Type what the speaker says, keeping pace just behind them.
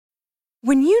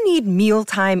When you need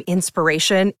mealtime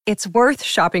inspiration, it's worth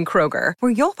shopping Kroger,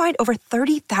 where you'll find over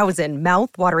 30,000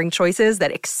 mouth-watering choices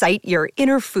that excite your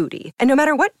inner foodie. And no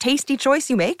matter what tasty choice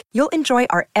you make, you'll enjoy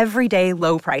our everyday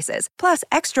low prices, plus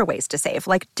extra ways to save,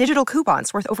 like digital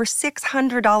coupons worth over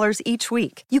 $600 each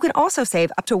week. You can also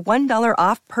save up to $1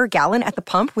 off per gallon at the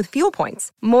pump with fuel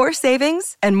points. More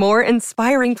savings and more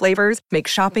inspiring flavors make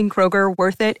shopping Kroger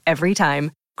worth it every time.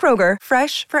 Kroger,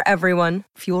 fresh for everyone.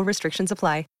 Fuel restrictions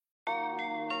apply.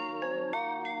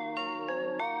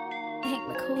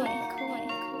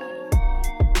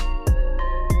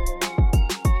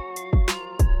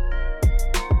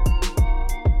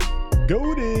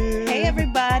 Goated. Hey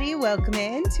everybody, welcome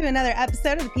in to another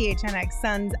episode of the PHNX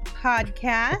Suns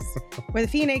podcast, where the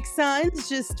Phoenix Suns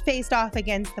just faced off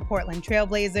against the Portland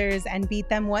Trailblazers and beat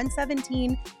them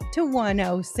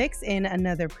 117-106 in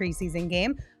another preseason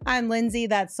game. I'm Lindsay,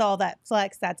 that's Saul, that's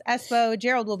Flex, that's Espo.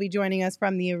 Gerald will be joining us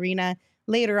from the arena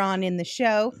later on in the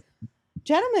show.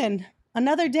 Gentlemen,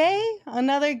 another day,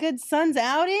 another good Suns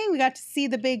outing. We got to see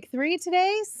the big three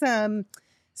today, some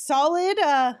solid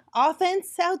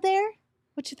offense out there.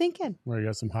 What you thinking? Well, you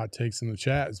got some hot takes in the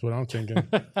chat is what I'm thinking.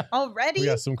 Already? We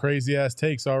got some crazy ass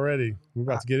takes already. We're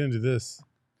about to get into this.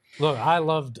 Look, I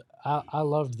loved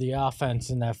the offense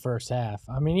in that first half.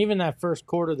 I mean, even that first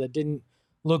quarter that didn't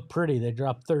look pretty. They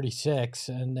dropped 36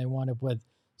 and they wound up with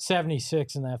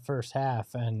 76 in that first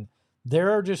half. And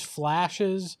there are just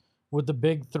flashes with the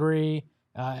big three,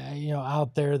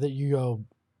 out there that you go,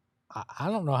 I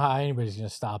don't know how anybody's going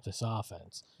to stop this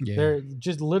offense. Yeah. They're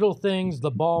just little things,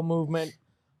 the ball movement,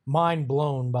 mind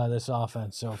blown by this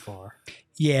offense so far.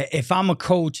 Yeah, if I'm a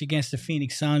coach against the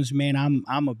Phoenix Suns, man, I'm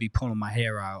going to be pulling my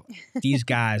hair out. These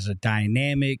guys are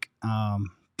dynamic.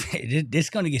 It's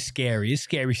going to get scary. It's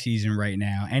scary season right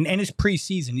now. And it's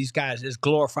preseason. These guys, it's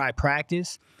glorified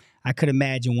practice. I could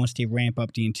imagine once they ramp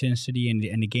up the intensity and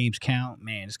the games count,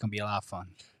 man, it's going to be a lot of fun.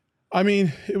 I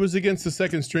mean, it was against the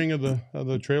second string of the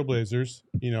Trailblazers.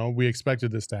 You know, we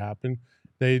expected this to happen.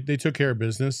 They took care of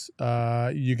business.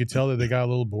 You could tell that they got a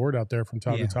little bored out there from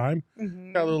time to time.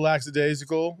 Mm-hmm. Got a little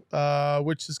lackadaisical,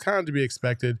 which is kind of to be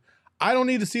expected. I don't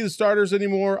need to see the starters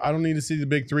anymore. I don't need to see the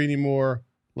big three anymore.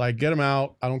 Like, get them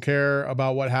out. I don't care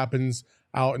about what happens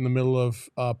out in the middle of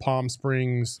Palm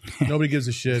Springs. Nobody gives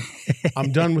a shit.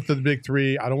 I'm done with the big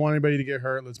three. I don't want anybody to get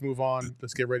hurt. Let's move on.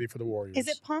 Let's get ready for the Warriors. Is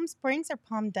it Palm Springs or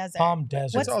Palm Desert? Palm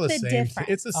Desert. What's all the same difference?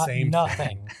 It's the same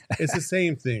nothing. It's the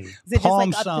same thing. Is it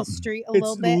Palm just like up the something. street a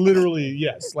little bit? It's literally,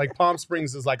 yes. Like Palm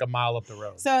Springs is like a mile up the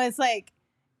road. So it's like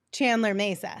Chandler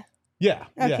Mesa. Yeah,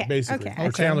 Okay, basically. okay.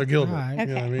 Or Chandler Gilbert. All right. Okay,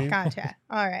 You know what I mean? gotcha.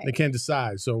 All right. They can't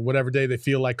decide. So whatever day they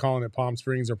feel like calling it Palm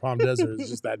Springs or Palm Desert is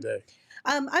just that day.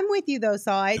 I'm with you though,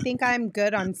 Saul. I think I'm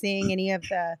good on seeing any of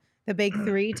the big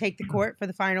three take the court for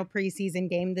the final preseason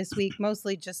game this week,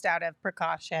 mostly just out of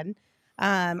precaution.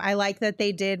 I like that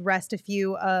they did rest a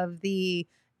few of the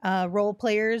role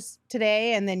players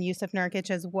today, and then Yusuf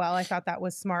Nurkic as well. I thought that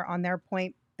was smart on their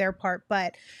part.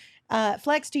 But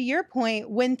Flex, to your point,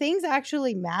 when things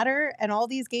actually matter and all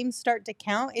these games start to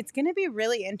count, it's going to be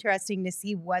really interesting to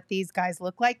see what these guys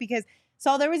look like because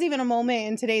So there was even a moment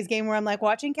in today's game where I'm like,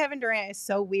 watching Kevin Durant is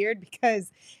so weird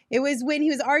because it was when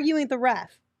he was arguing with the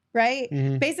ref, right?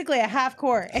 Mm-hmm. Basically a half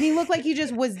court. And he looked like he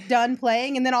just was done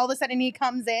playing. And then all of a sudden he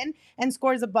comes in and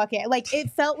scores a bucket. Like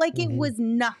it felt like it was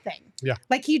nothing. Yeah.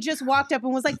 Like he just walked up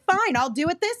and was like, fine, I'll do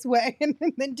it this way. And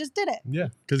then just did it. Yeah.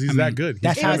 Because he's that good.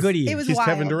 That's how good he is. He's wild,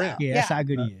 Kevin Durant. Yeah, that's how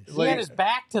good he is. He had his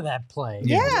back to that play.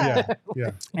 Yeah.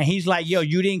 And he's like, yo,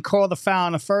 you didn't call the foul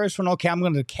on the first one. Okay, I'm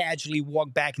going to casually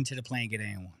walk back into the play and get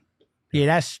in one. Yeah,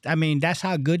 that's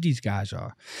how good these guys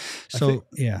are. So,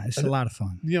 it's a lot of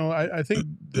fun. You know, I think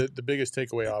the biggest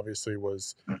takeaway, obviously,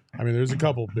 was, there's a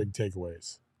couple big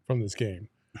takeaways from this game.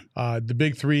 The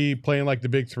big three, playing like the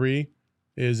big three,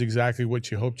 is exactly what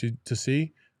you hoped to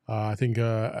see. I think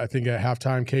at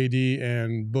halftime, KD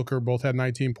and Booker both had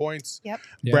 19 points. Yep.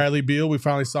 Bradley Beal, we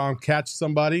finally saw him catch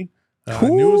somebody.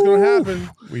 Knew it was going to happen.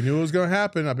 We knew it was going to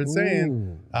happen. I've been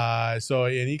saying.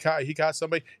 And he caught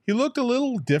somebody. He looked a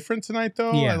little different tonight,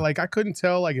 though. Yeah. Like I couldn't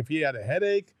tell, like if he had a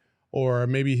headache or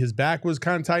maybe his back was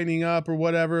kind of tightening up or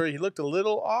whatever. He looked a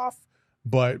little off.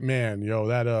 But man,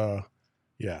 that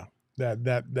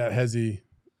Hezzy.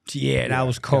 Yeah, that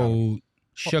was cold.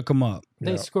 Shook him up.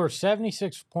 They scored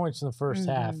 76 points in the first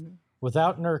half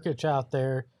without Nurkic out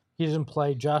there. He doesn't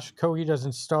play. Josh Okogie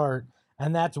doesn't start.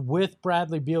 And that's with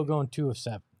Bradley Beal going 2 of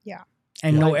 7. Yeah.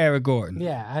 And no Eric Gordon.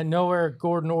 Yeah, and no Eric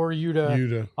Gordon or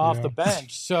Yuta off the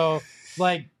bench. So,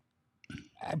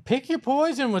 pick your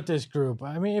poison with this group.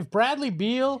 If Bradley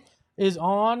Beal is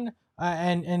on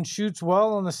and shoots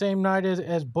well on the same night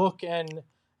as Book and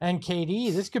and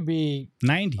KD, this could be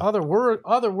 90.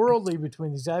 otherworldly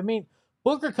between these guys. I mean,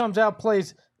 Booker comes out,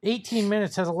 plays 18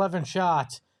 minutes, has 11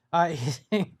 shots,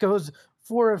 goes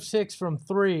 4 of 6 from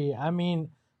 3. I mean,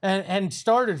 and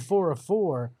started 4 of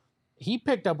 4. He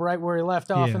picked up right where he left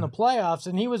off in the playoffs,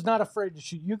 and he was not afraid to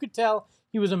shoot. You could tell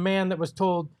he was a man that was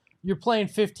told, you're playing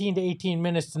 15 to 18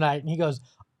 minutes tonight, and he goes,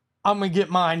 I'm going to get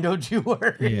mine, don't you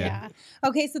worry. Yeah.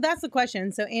 Okay, so that's the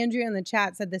question. So Andrew in the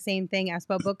chat said the same thing. Asked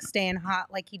about Book staying hot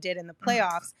like he did in the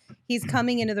playoffs. He's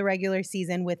coming into the regular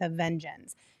season with a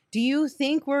vengeance. Do you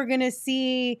think we're going to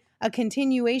see a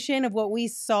continuation of what we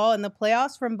saw in the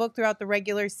playoffs from Book throughout the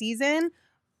regular season?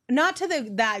 Not to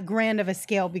that grand of a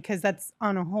scale, because that's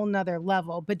on a whole nother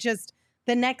level, but just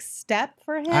the next step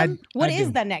for him? What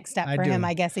is the next step for him,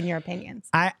 I guess, in your opinions?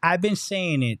 I've been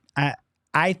saying it.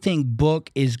 I think Book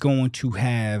is going to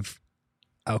have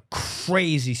a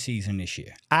crazy season this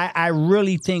year. I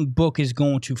really think Book is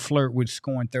going to flirt with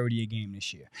scoring 30 a game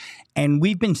this year. And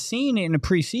we've been seeing it in the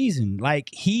preseason. Like,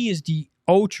 he is the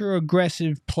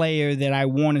ultra-aggressive player that I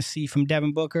want to see from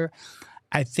Devin Booker.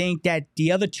 I think that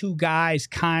the other two guys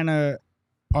kind of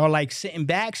are like sitting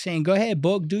back saying, go ahead,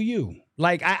 Book, do you.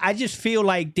 Like, I just feel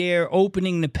like they're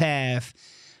opening the path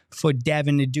for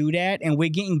Devin to do that, and we're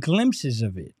getting glimpses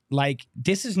of it. Like,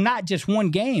 this is not just one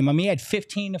game. I mean, he had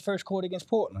 15 in the first quarter against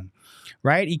Portland,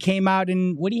 right? He came out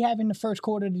and what did he have in the first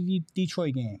quarter of the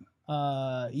Detroit game?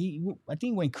 I think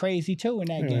he went crazy too in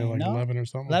that game. Like no? 11 or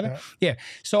something 11? like that. Yeah.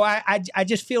 So I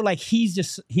just feel like he's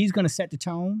going to set the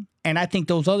tone, and I think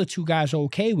those other two guys are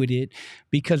okay with it,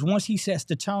 because once he sets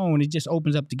the tone, it just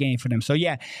opens up the game for them. So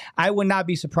yeah, I would not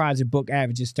be surprised if Book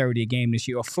averages 30 a game this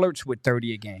year or flirts with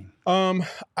 30 a game.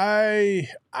 I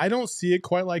don't see it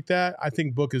quite like that. I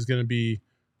think Book is going to be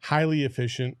highly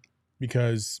efficient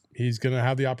because he's going to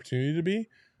have the opportunity to be.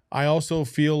 I also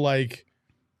feel like,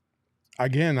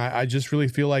 again, I just really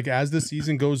feel like as the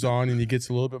season goes on and he gets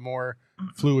a little bit more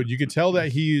fluid, you could tell that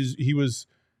he was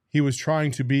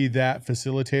trying to be that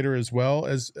facilitator as well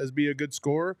as be a good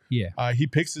scorer. Yeah. He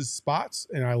picks his spots,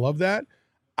 and I love that.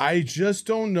 I just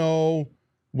don't know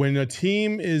when a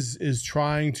team is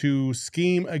trying to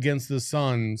scheme against the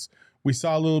Suns. We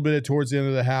saw a little bit towards the end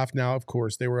of the half. Now, of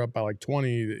course, they were up by like 20.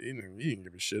 He didn't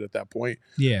give a shit at that point.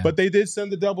 Yeah. But they did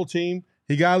send the double team.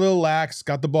 He got a little lax,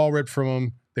 got the ball ripped from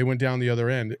him. They went down the other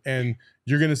end. And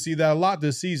you're going to see that a lot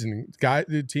this season.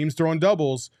 The team's throwing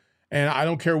doubles. And I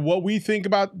don't care what we think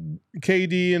about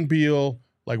KD and Beal.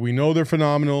 Like, we know they're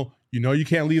phenomenal. You know you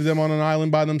can't leave them on an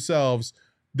island by themselves.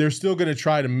 They're still going to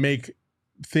try to make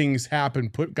things happen,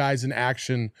 put guys in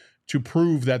action to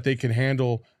prove that they can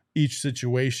handle each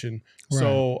situation. Right.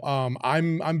 So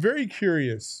I'm very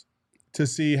curious to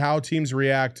see how teams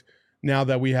react now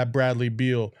that we have Bradley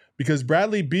Beal, because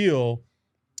Bradley Beal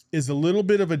is a little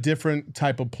bit of a different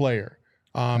type of player.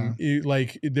 I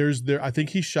think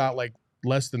he shot like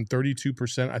less than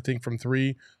 32%, I think, from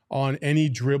 3 on any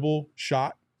dribble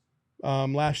shot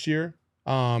last year.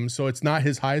 So it's not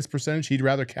his highest percentage. He'd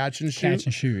rather catch and shoot. Catch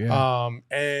and shoot, yeah.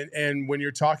 And when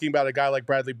you're talking about a guy like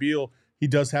Bradley Beal, he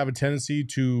does have a tendency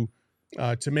to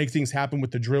make things happen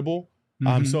with the dribble.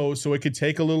 So it could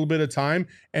take a little bit of time,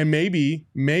 and maybe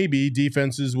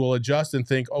defenses will adjust and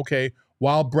think, okay,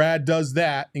 while Brad does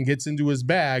that and gets into his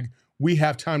bag, we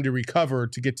have time to recover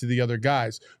to get to the other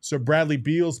guys. So Bradley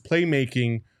Beal's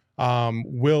playmaking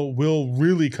will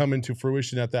really come into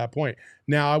fruition at that point.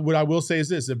 Now, what I will say is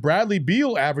this: if Bradley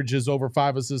Beal averages over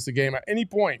 5 assists a game at any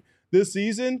point this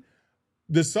season,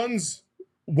 the Suns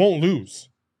won't lose.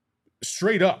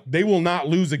 Straight up, they will not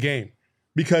lose a game,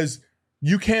 because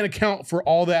you can't account for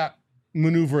all that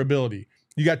maneuverability.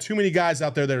 You got too many guys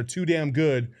out there that are too damn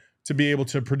good to be able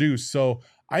to produce. So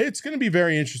it's going to be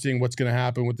very interesting what's going to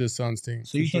happen with this Suns team.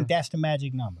 So you think that's the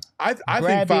magic number? I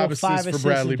think 5 assists for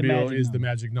Bradley Beal is the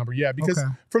magic number. Yeah, because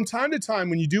from time to time,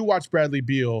 when you do watch Bradley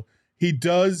Beal, he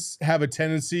does have a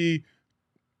tendency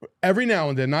every now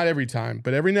and then, not every time,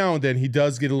 but every now and then, he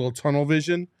does get a little tunnel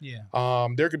vision. Yeah.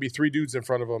 There could be 3 dudes in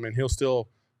front of him, and he'll still,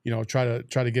 try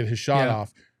to get his shot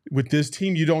off. With this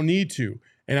team, you don't need to.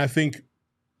 And I think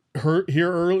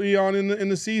here early on in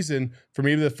the season, for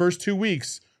maybe the first 2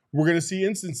 weeks, we're going to see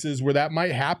instances where that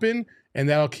might happen, and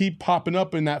that'll keep popping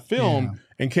up in that film. Yeah.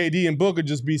 And KD and Book would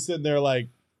just be sitting there like,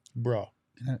 bro,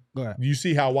 go ahead. You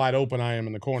see how wide open I am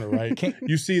in the corner, right?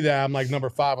 You see that I'm like number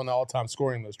 5 on the all-time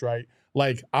scoring list, right?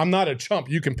 Like, I'm not a chump.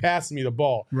 You can pass me the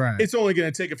ball. Right. It's only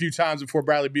going to take a few times before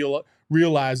Bradley Beal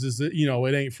realizes that,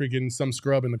 it ain't freaking some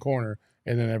scrub in the corner,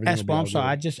 and then everything. That's I'm sorry.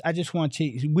 I just want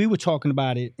to. We were talking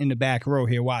about it in the back row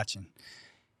here watching.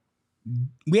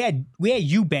 We had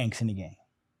Eubanks in the game,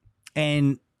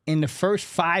 and in the first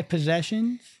 5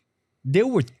 possessions, there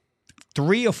were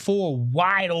 3 or 4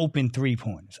 wide open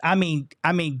 3-pointers. I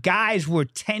mean, guys were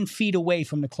 10 feet away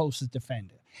from the closest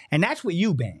defender. And that's with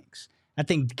Eubanks. I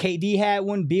think KD had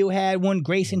one, Beal had one,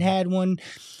 Grayson had one.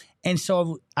 And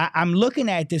so I'm looking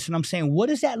at this and I'm saying, what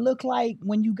does that look like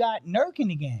when you got Nurk in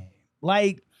the game?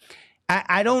 Like,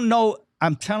 I don't know.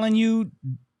 I'm telling you,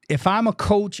 if I'm a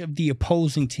coach of the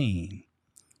opposing team,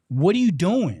 what are you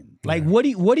doing? Like, what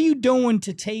are you doing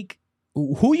to take,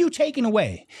 who are you taking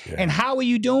away? Yeah. And how are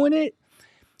you doing it?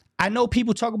 I know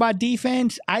people talk about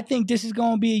defense. I think this is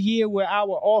going to be a year where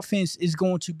our offense is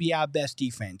going to be our best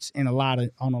defense on a lot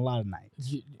of nights.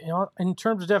 You know, in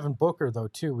terms of Devin Booker, though,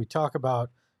 too, we talk about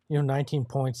 19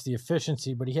 points, the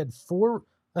efficiency, but he had 4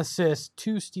 assists,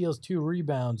 2 steals, 2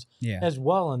 rebounds as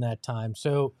well in that time.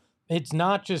 So it's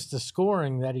not just the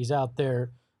scoring that he's out there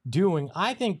doing.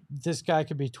 I think this guy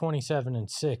could be 27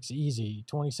 and 6 easy,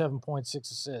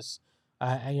 27.6 assists.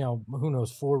 Who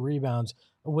knows, 4 rebounds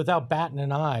without batting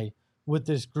an eye with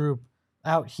this group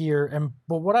out here.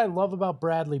 But what I love about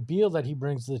Bradley Beal that he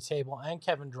brings to the table and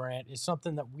Kevin Durant is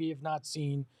something that we have not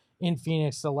seen in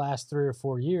Phoenix the last 3 or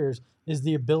 4 years, is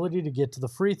the ability to get to the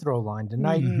free throw line.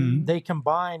 Tonight, they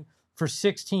combine for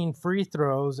 16 free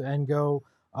throws and go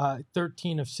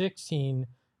 13 of 16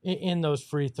 in those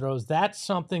free throws. That's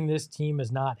something this team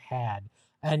has not had.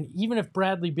 And even if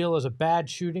Bradley Beal has a bad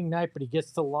shooting night, but he gets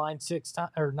to the line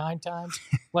 9 times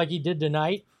like he did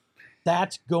tonight,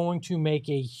 that's going to make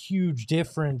a huge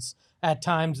difference at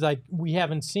times like we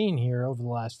haven't seen here over the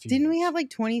last few Didn't years. we have like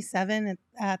 27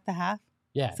 at the half?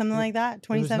 Yeah. Something like that?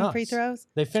 27 free throws?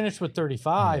 They finished with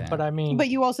 35, but I mean... But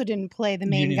you also didn't play the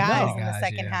main guys in the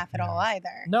second half at all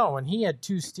either. No, and he had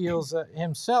 2 steals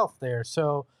himself there.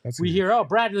 So we hear,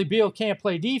 Bradley Beal can't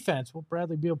play defense. Well,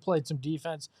 Bradley Beal played some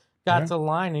defense, got to the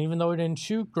line, and even though he didn't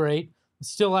shoot great, it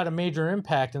still had a major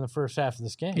impact in the first half of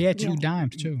this game. He had 2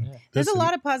 dimes, too. Yeah. There's a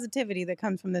lot of positivity that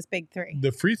comes from this big 3.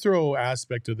 The free throw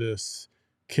aspect of this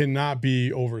cannot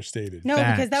be overstated. No,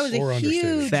 because that was a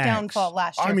huge downfall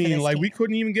last year. I mean, like, team. we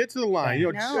couldn't even get to the line.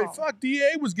 Fuck,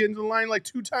 DA was getting to the line like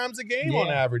 2 times a game on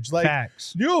average. Like,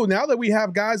 now that we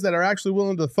have guys that are actually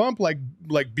willing to thump, like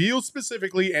Beal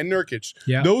specifically and Nurkic,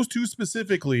 those 2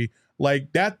 specifically,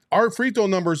 like that, our free throw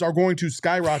numbers are going to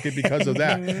skyrocket because of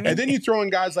that. And then you throw in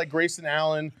guys like Grayson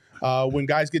Allen. When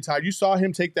guys get tired, you saw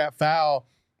him take that foul.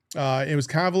 It was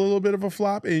kind of a little bit of a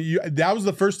flop. That was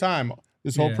the first time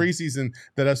this whole preseason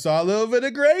that I saw a little bit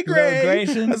of Gray. I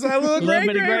saw a little Gray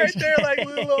right there, like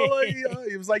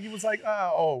it was like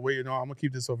I'm gonna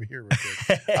keep this over here real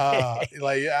quick.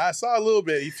 I saw a little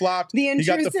bit. He flopped. The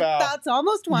intrusive thoughts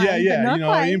almost won. But not quite.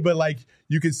 What I mean? But like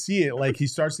you can see it. Like he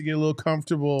starts to get a little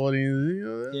comfortable,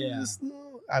 and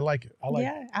I like it.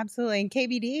 Yeah, absolutely. And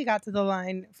KBD got to the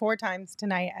line 4 times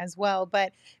tonight as well.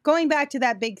 But going back to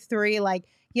that big 3, a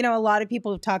lot of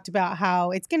people have talked about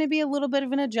how it's going to be a little bit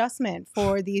of an adjustment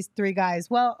for these 3 guys.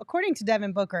 Well, according to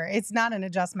Devin Booker, it's not an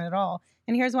adjustment at all.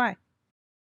 And here's why.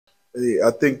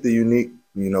 I think the unique,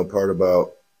 part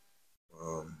about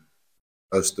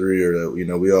us 3 are that,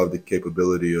 we all have the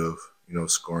capability of,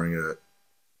 scoring at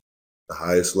the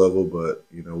highest level, but,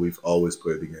 we've always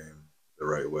played the game the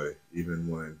right way. Even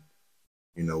when,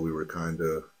 we were kind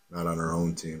of not on our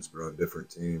own teams, but on different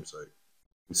teams,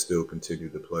 we still continue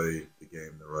to play the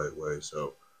game the right way.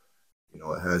 So,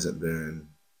 it hasn't been,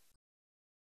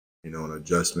 an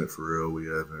adjustment for real. We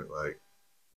haven't,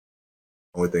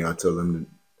 only thing I tell them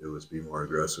to do is be more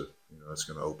aggressive. That's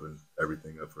going to open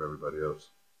everything up for everybody else.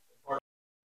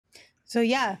 So,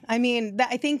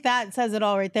 I think that says it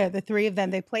all right there. The 3 of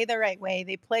them, they play the right way.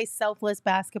 They play selfless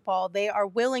basketball. They are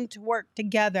willing to work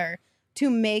together to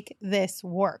make this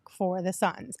work for the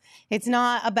Suns. It's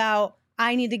not about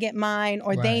I need to get mine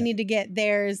or they need to get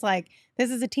theirs. Like,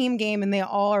 this is a team game and they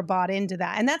all are bought into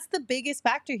that. And that's the biggest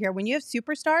factor here. When you have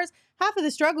superstars, half of the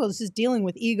struggle is just dealing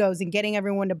with egos and getting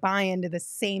everyone to buy into the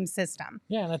same system.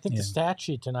 Yeah, and I think the stat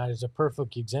sheet tonight is a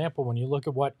perfect example. When you look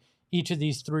at what each of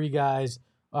these 3 guys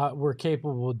were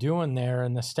capable of doing there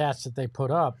and the stats that they put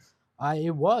up,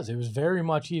 it was very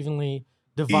much evenly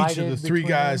divided. Each of the 3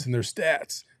 guys and their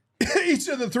stats. Each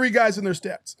of the 3 guys and their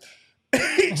stats.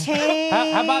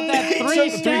 How about that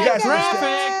 3-stat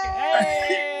graphic?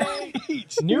 Hey!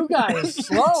 New guy is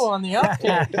slow on the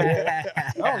uptake.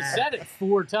 He said it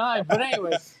 4 times. But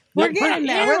anyway, we're getting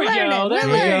there. We're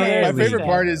learning. My favorite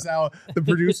part is how the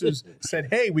producers said,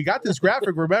 hey, we got this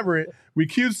graphic. Remember it. We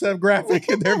cued some graphic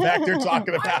and they're back there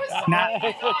talking about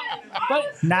it.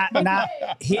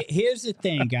 Here's the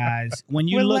thing, guys. When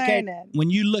you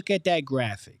look at that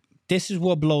graphic, this is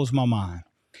what blows my mind.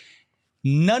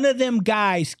 None of them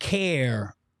guys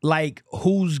care like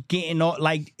who's getting all,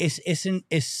 like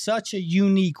it's such a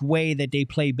unique way that they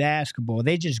play basketball.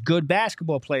 They're just good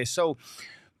basketball players. So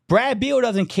Brad Beal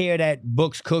doesn't care that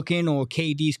Book's cooking or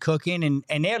KD's cooking,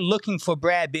 and they're looking for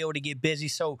Brad Beal to get busy.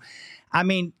 So, I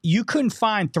mean, you couldn't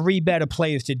find 3 better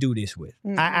players to do this with.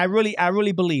 Mm-hmm. I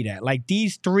really believe that. Like,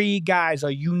 these 3 guys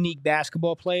are unique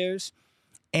basketball players.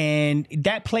 And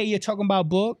that play you're talking about,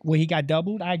 Book, where he got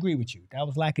doubled, I agree with you. That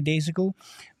was lackadaisical.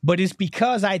 But it's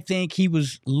because I think he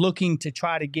was looking to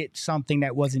try to get something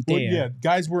that wasn't there. Well, yeah,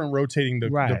 guys weren't rotating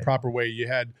the proper way. You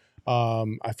had,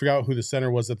 I forgot who the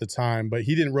center was at the time, but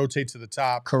he didn't rotate to the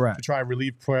top. Correct. To try to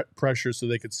relieve pressure so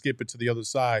they could skip it to the other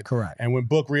side. Correct. And when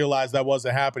Book realized that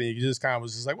wasn't happening, he just kind of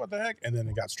was just like, what the heck? And then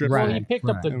it got stripped. Well, he picked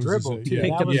up the dribble, too.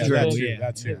 That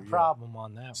was the problem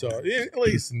on that So,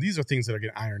 listen, these are things that are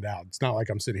getting ironed out. It's not like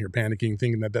I'm sitting here panicking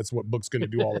thinking that that's what Book's going to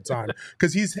do all the time.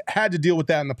 Because he's had to deal with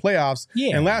that in the playoffs.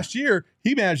 Yeah. And last year,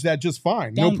 he managed that just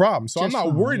fine. No problem. So I'm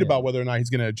not worried about whether or not he's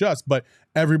going to adjust. But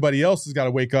everybody else has got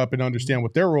to wake up and understand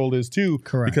what their role is too.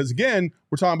 Correct. Because again,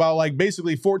 we're talking about like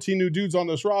basically 14 new dudes on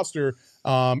this roster,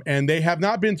 and they have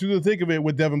not been through the thick of it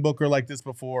with Devin Booker like this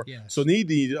before. Yes. So need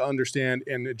to understand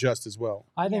and adjust as well.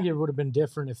 I think it would have been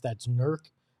different if that's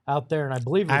Nurk out there, and I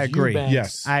believe it was agree. Eubanks.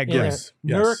 Yes, I agree. Yes.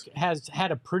 Nurk has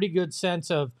had a pretty good sense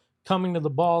of coming to the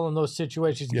ball in those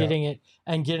situations, getting it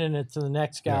to the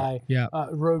next guy,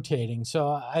 rotating. So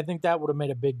I think that would have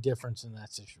made a big difference in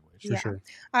that situation. For sure.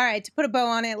 All right, to put a bow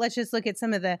on it, let's just look at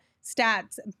some of the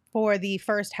stats for the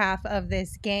first half of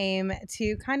this game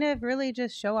to kind of really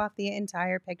just show off the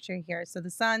entire picture here. So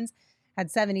the Suns had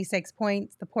 76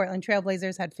 points. The Portland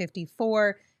Trailblazers had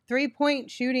 54. 3-point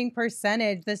shooting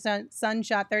percentage. The Suns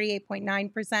shot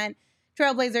 38.9%.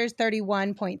 Trailblazers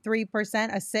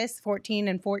 31.3%, assists 14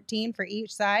 and 14 for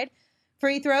each side.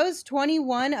 Free throws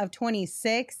 21 of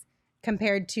 26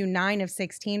 compared to 9 of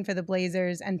 16 for the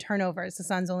Blazers, and turnovers. The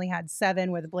Suns only had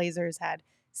 7 where the Blazers had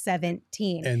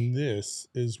 17. And this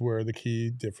is where the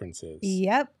key difference is.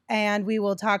 Yep. And we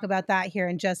will talk about that here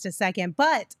in just a second.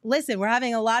 But listen, we're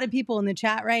having a lot of people in the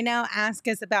chat right now ask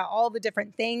us about all the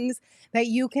different things that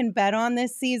you can bet on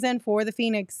this season for the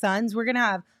Phoenix Suns. We're going to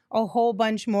have a whole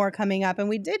bunch more coming up. And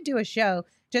we did do a show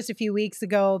just a few weeks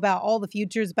ago about all the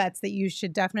futures bets that you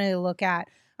should definitely look at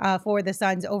for the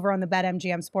Suns over on the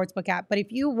BetMGM Sportsbook app. But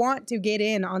if you want to get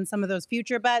in on some of those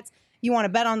future bets, you want to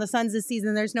bet on the Suns this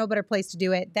season, there's no better place to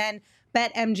do it than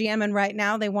BetMGM. And right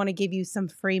now, they want to give you some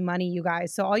free money, you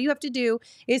guys. So all you have to do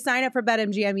is sign up for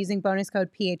BetMGM using bonus code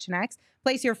PHNX.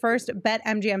 Place your first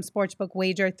BetMGM Sportsbook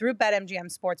wager through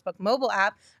BetMGM Sportsbook mobile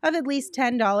app of at least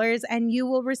 $10, and you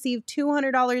will receive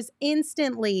 $200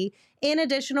 instantly in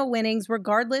additional winnings,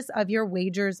 regardless of your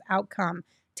wager's outcome.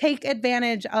 Take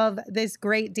advantage of this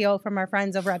great deal from our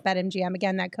friends over at BetMGM.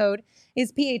 Again, that code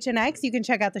is PHNX. You can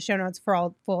check out the show notes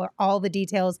for all the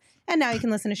details. And now you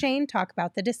can listen to Shane talk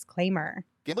about the disclaimer.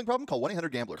 Gambling problem? Call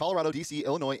 1-800-GAMBLER. Colorado, D.C.,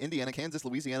 Illinois, Indiana, Kansas,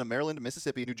 Louisiana, Maryland,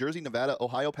 Mississippi, New Jersey, Nevada,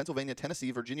 Ohio, Pennsylvania,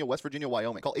 Tennessee, Virginia, West Virginia,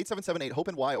 Wyoming. Call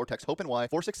 877-8-HOPE-NY or text HOPE-NY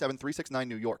 467-369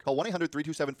 New York. Call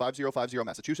 1-800-327-5050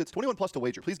 Massachusetts. 21 plus to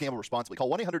wager. Please gamble responsibly.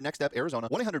 Call 1-800-NEXT-STEP Arizona.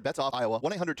 1-800-BETS-OFF Iowa.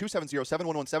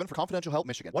 1-800-270-7117 for confidential help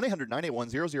Michigan.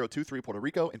 1-800-981-0023 Puerto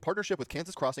Rico in partnership with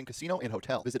Kansas Crossing Casino and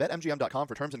Hotel. Visit BetMGM.com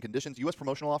for terms and conditions. U.S.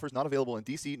 promotional offers not available in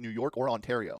D.C., New York, or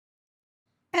Ontario.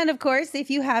 And of course, if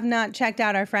you have not checked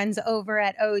out our friends over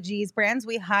at OG's Brands,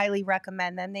 we highly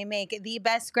recommend them. They make the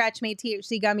best scratch-made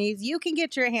THC gummies you can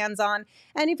get your hands on.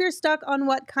 And if you're stuck on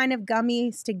what kind of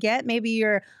gummies to get, maybe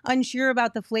you're unsure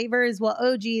about the flavors, well,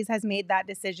 OG's has made that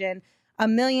decision a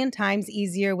million times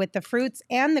easier with the fruits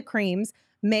and the creams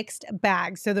mixed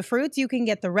bags. So the fruits, you can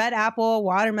get the red apple,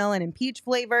 watermelon, and peach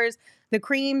flavors. The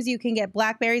creams, you can get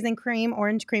blackberries and cream,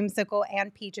 orange creamsicle,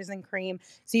 and peaches and cream.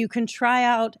 So you can try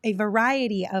out a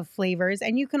variety of flavors,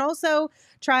 and you can also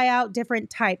try out different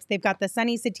types. They've got the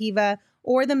Sunny Sativa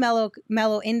or the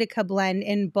Mellow Indica blend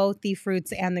in both the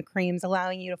fruits and the creams,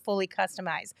 allowing you to fully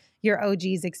customize your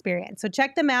OG's experience. So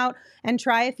check them out and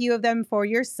try a few of them for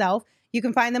yourself. You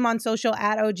can find them on social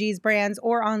at OG's Brands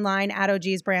or online at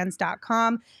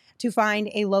ogsbrands.com. to find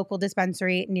a local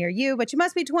dispensary near you, but you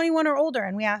must be 21 or older,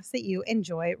 and we ask that you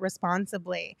enjoy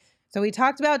responsibly. So we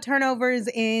talked about turnovers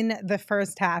in the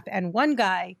first half, and one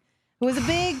guy who was a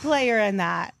big player in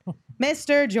that,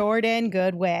 Mr. Jordan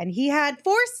Goodwin. He had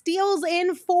 4 steals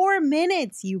in 4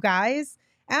 minutes, you guys.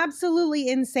 Absolutely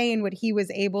insane what he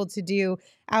was able to do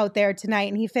out there tonight,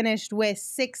 and he finished with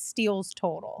 6 steals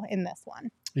total in this one.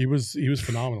 He was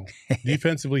phenomenal.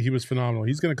 Defensively, he was phenomenal.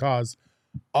 He's going to cause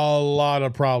a lot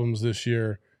of problems this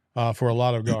year for a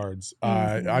lot of guards.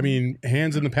 I mean,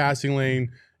 hands in the passing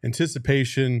lane,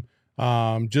 anticipation,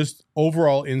 Just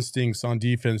overall instincts on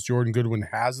defense, Jordan Goodwin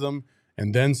has them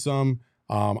and then some.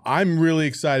 I'm really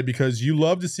excited because you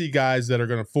love to see guys that are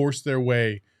going to force their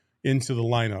way into the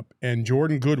lineup, and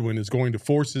Jordan Goodwin is going to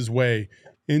force his way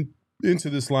into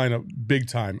this lineup big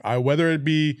time. Whether it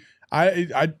be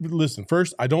I listen,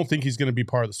 first, I don't think he's going to be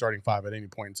part of the starting five at any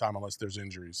point in time unless there's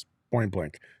injuries. Point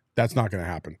blank. That's not going to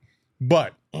happen.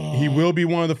 But he will be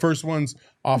one of the first ones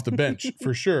off the bench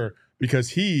for sure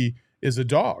because he is a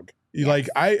dog. Yes.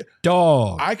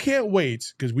 I can't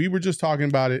wait because we were just talking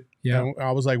about it. Yeah. And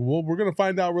I was like, well, we're going to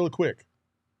find out real quick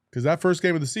because that first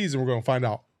game of the season, we're going to find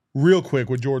out real quick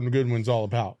what Jordan Goodwin's all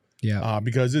about. Yeah.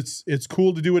 Because it's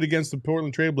cool to do it against the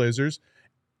Portland Trailblazers.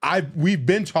 We've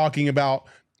been talking about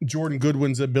Jordan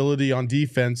Goodwin's ability on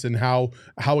defense and how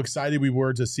excited we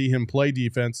were to see him play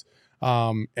defense.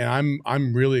 And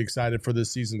I'm really excited for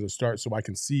this season to start so I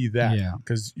can see that. Yeah.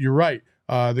 Because you're right.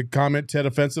 The comment, Ted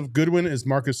Offensive, Goodwin is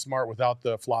Marcus Smart without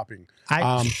the flopping.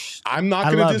 I'm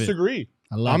not going to disagree.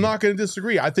 I'm not going to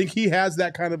disagree. I think he has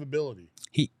that kind of ability.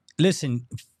 Listen,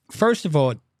 first of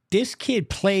all, this kid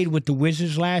played with the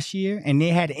Wizards last year, and they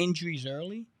had injuries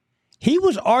early. He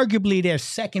was arguably their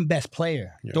second best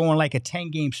player during like a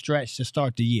 10-game stretch to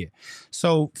start the year.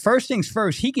 So first things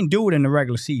first, he can do it in the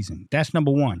regular season. That's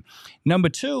number one. Number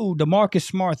two, the Marcus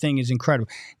Smart thing is incredible.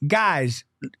 Guys,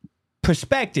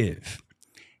 perspective.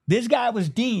 This guy was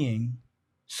D'ing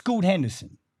Scoot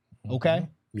Henderson, okay?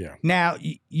 Yeah. Now,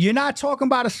 you're not talking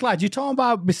about a slot. You're talking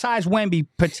about, besides Wemby,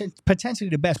 potentially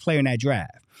the best player in that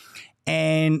draft.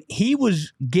 And he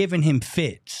was giving him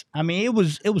fits. I mean, it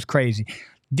was crazy.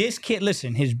 This kid,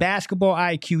 listen, his basketball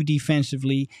IQ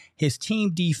defensively, his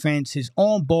team defense, his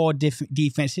on-ball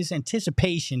defense, his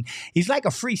anticipation. He's like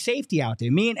a free safety out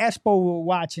there. Me and Espo were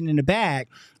watching in the back,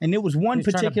 and there was one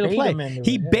particular play.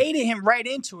 He baited him right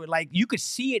into it. Like, you could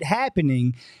see it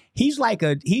happening. He's like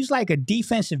a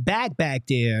defensive back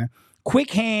there,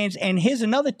 quick hands. And here's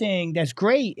another thing that's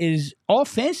great is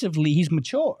offensively, he's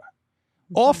mature.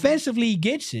 Offensively, he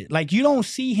gets it. Like, you don't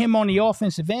see him on the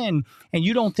offensive end, and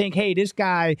you don't think, hey, this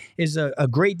guy is a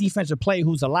great defensive player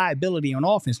who's a liability on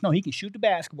offense. No, he can shoot the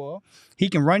basketball. He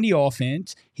can run the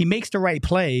offense. He makes the right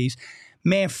plays.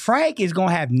 Man, Frank is going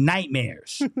to have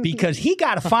nightmares because he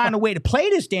got to find a way to play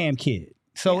this damn kid.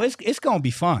 So it's going to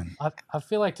be fun. I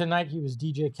feel like tonight he was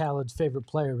DJ Khaled's favorite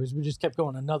player because we just kept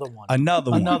going another one.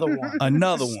 Another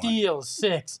one. Steals,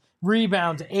 6.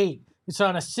 Rebounds, 8. It's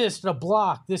an assist, a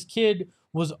block. This kid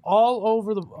was all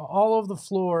over the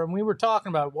floor, and we were talking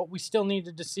about what we still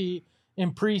needed to see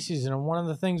in preseason. And one of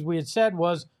the things we had said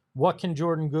was, what can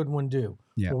Jordan Goodwin do?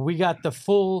 Yeah. Well, we got the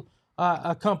full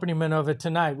accompaniment of it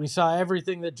tonight. We saw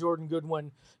everything that Jordan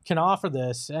Goodwin can offer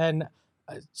this. And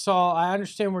Saul, I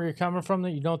understand where you're coming from,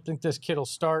 that you don't think this kid will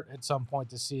start at some point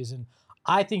this season.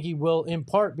 I think he will, in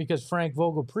part because Frank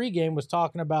Vogel pregame was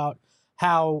talking about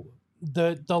how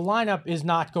the lineup is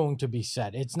not going to be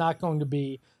set. It's not going to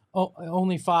be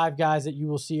only 5 guys that you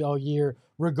will see all year,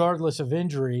 regardless of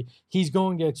injury. He's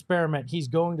going to experiment. He's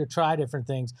going to try different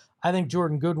things. I think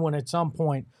Jordan Goodwin at some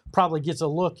point probably gets a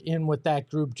look in with that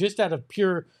group just out of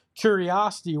pure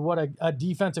curiosity what a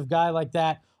defensive guy like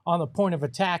that on the point of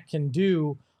attack can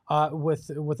do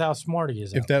with how smart he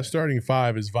is. If that starting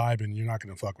 5 is vibing, you're not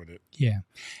going to fuck with it. Yeah.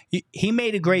 He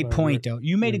made a great point, though.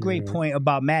 You made a great point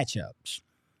about matchups.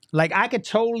 Like, I could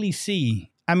totally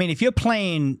see, I mean, if you're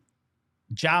playing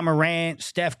Ja Morant,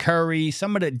 Steph Curry,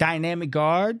 some of the dynamic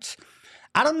guards,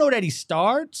 I don't know that he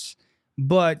starts,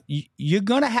 but you're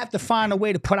going to have to find a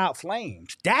way to put out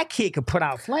flames. That kid could put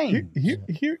out flames.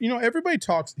 Here, everybody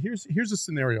talks. Here's a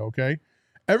scenario, okay?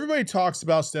 Everybody talks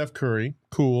about Steph Curry.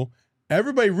 Cool.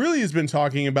 Everybody really has been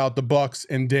talking about the Bucks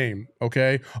and Dame,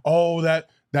 okay? Oh, that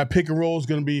pick and roll is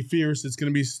going to be fierce. It's going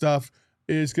to be stuff.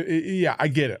 Yeah, I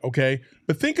get it, okay?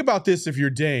 But think about this if you're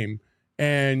Dame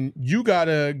and you got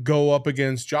to go up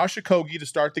against Josh Okogie to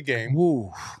start the game.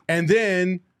 Ooh. And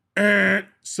then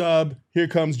sub, here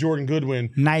comes Jordan Goodwin.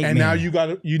 Nightmare. And now you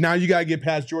got to get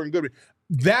past Jordan Goodwin.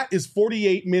 That is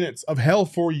 48 minutes of hell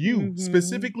for you,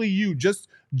 specifically you, just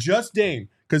Dame,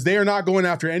 because they are not going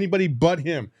after anybody but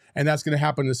him. And that's going to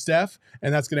happen to Steph,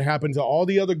 and that's going to happen to all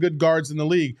the other good guards in the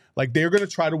league. Like, they're going to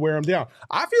try to wear him down.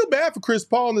 I feel bad for Chris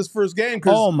Paul in this first game.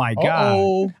 Oh, my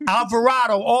God.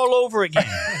 Alvarado all over again.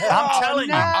 I'm telling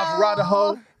you.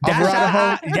 Alvarado.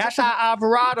 That's how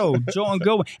Alvarado, Jordan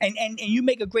Goodwin. And you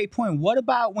make a great point. What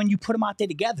about when you put them out there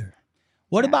together?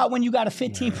 What about when you got a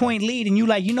 15-point lead and you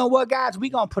like, you know what, guys? We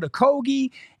going to put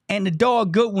Okogie and the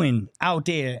dog Goodwin out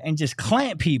there and just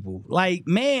clamp people. Like,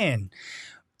 man,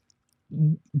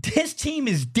 this team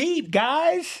is deep,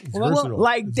 guys. Versatile.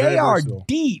 Like, It's they very are versatile.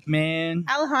 deep, man.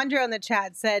 Alejandro in the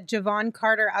chat said Javon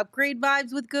Carter upgrade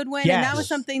vibes with Goodwin. And that was Yes.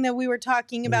 something that we were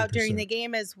talking about during 100%. the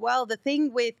game as well. The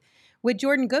thing with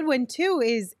Jordan Goodwin, too,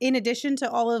 is in addition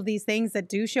to all of these things that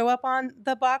do show up on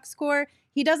the box score,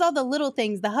 he does all the little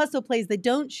things, the hustle plays that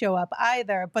don't show up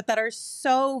either, but that are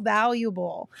so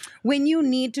valuable when you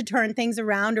need to turn things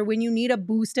around or when you need a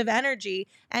boost of energy.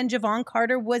 And Javon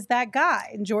Carter was that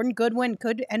guy. And Jordan Goodwin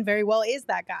could and very well is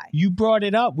that guy. You brought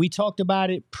it up. We talked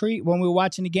about it when we were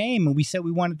watching the game, and we said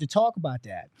we wanted to talk about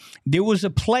that. There was a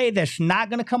play that's not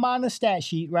going to come on the stat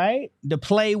sheet, right? The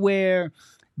play where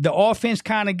the offense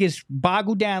kind of gets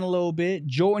boggled down a little bit.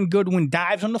 Jordan Goodwin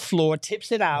dives on the floor,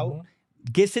 tips it out,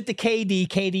 gets it to KD.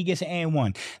 KD gets an and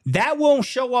one. That won't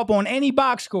show up on any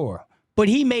box score, but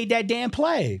he made that damn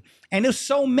play. And there's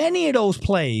so many of those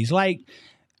plays. Like,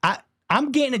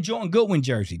 I'm getting a Jordan Goodwin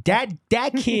jersey. That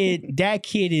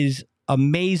kid is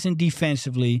amazing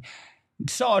defensively.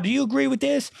 Saul, do you agree with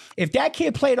this? If that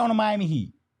kid played on the Miami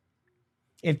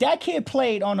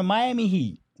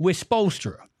Heat with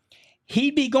Spoelstra,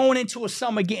 he'd be going into a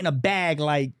summer getting a bag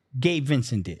like Gabe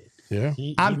Vincent did. Yeah.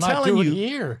 I'm telling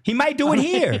you, he might do it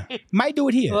here. Might do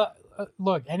it here.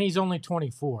 Look, and he's only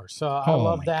 24. So I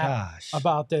love that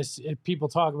about this. If people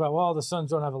talk about, well, the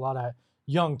Suns don't have a lot of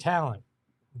young talent.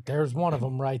 There's one of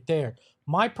them right there.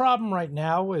 My problem right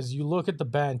now is you look at the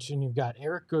bench and you've got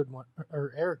Eric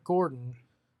Gordon,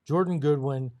 Jordan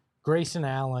Goodwin, Grayson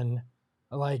Allen,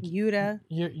 like Yuta.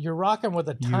 You're rocking with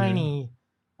a tiny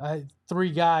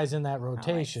three guys in that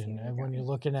rotation. And when you're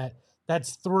looking at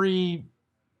that's one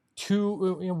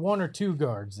or two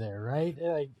guards there, right?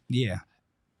 Like, yeah.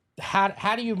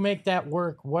 How do you make that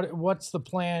work? What's the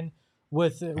plan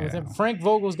with him? Frank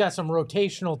Vogel's got some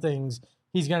rotational things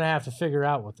he's going to have to figure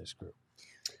out with this group.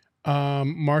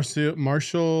 Marshall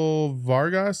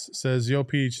Vargas says, "Yo,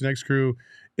 Peach, next crew,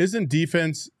 isn't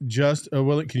defense just a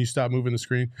willing? Can you stop moving the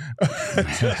screen?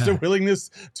 Just a willingness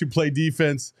to play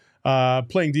defense.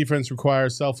 Playing defense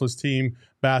requires selfless team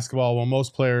basketball, while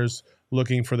most players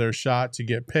looking for their shot to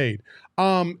get paid.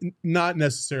 Not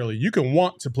necessarily. You can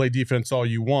want to play defense all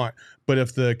you want, but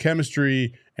if the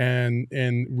chemistry and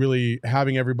really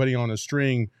having everybody on a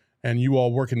string and you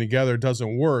all working together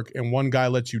doesn't work, and one guy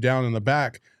lets you down in the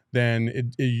back,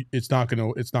 then it's not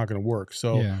gonna work.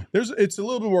 So it's a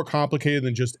little bit more complicated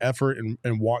than just effort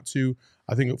and want to.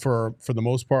 I think for the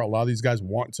most part, a lot of these guys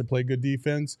want to play good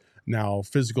defense. Now,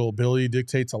 physical ability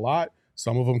dictates a lot.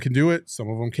 Some of them can do it. Some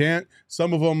of them can't.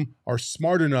 Some of them are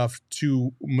smart enough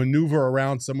to maneuver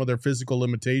around some of their physical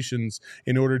limitations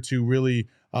in order to really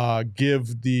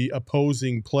give the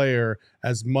opposing player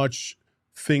as much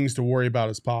things to worry about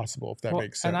as possible, if that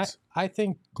makes sense. And I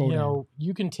think,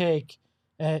 you can take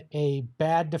a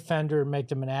bad defender and make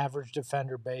them an average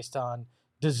defender based on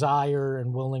desire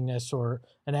and willingness, or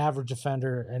an average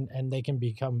defender and they can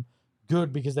become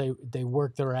good because they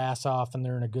work their ass off and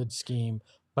they're in a good scheme.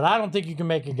 But I don't think you can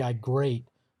make a guy great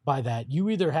by that. You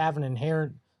either have an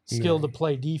inherent skill to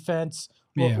play defense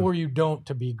or you don't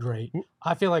to be great.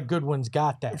 I feel like Goodwin's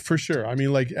got that. For sure. I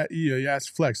mean, like, you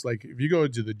ask Flex, like if you go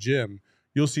to the gym,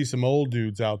 you'll see some old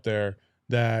dudes out there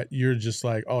that you're just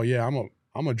like, oh yeah, I'm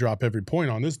gonna drop every point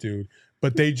on this dude.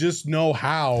 But they just know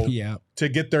how to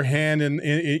get their hand in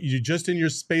you just in your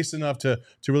space enough to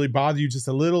really bother you just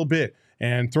a little bit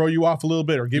and throw you off a little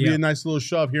bit or give you a nice little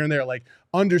shove here and there. Like,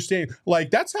 understand, like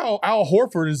that's how Al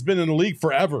Horford has been in the league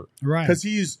forever. Right. Because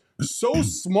he's so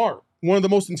smart. One of the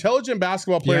most intelligent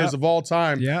basketball players of all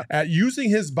time at using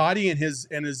his body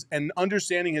and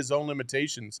understanding his own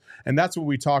limitations. And that's what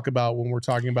we talk about when we're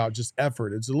talking about just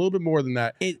effort. It's a little bit more than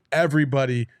that.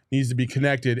 Everybody needs to be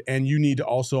connected, and you need to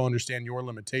also understand your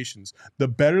limitations. The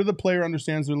better the player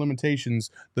understands their limitations,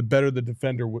 the better the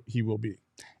defender he will be.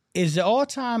 Is the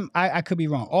all-time, I could be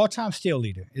wrong, all-time steal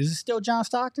leader, is it still John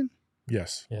Stockton?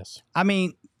 Yes. I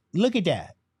mean, look at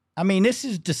that. I mean, this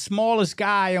is the smallest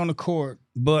guy on the court,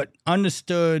 but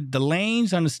understood the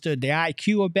lanes, understood the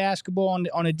IQ of basketball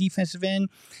on the defensive end.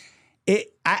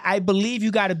 I believe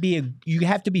you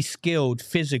have to be skilled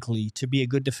physically to be a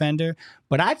good defender,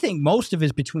 but I think most of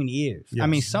it's between the ears. Yes. I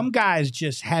mean, some guys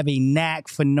just have a knack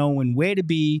for knowing where to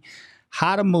be,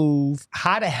 how to move,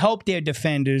 how to help their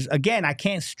defenders. Again, I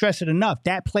can't stress it enough.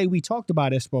 That play we talked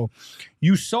about, Espo,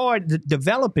 you saw it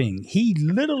developing. He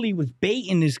literally was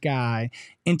baiting this guy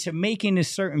into making this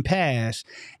certain pass.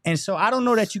 And so I don't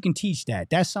know that you can teach that.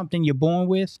 That's something you're born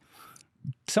with.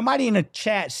 Somebody in the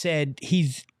chat said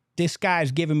this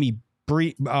guy's giving me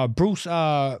Bruce Brown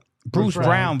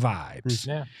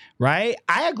vibes, right?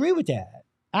 I agree with that.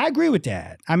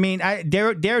 I mean, they're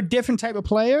a different type of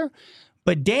player.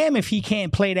 But damn if he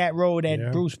can't play that role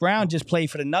that Bruce Brown just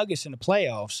played for the Nuggets in the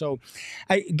playoffs. So,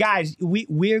 guys,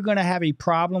 we're going to have a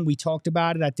problem. We talked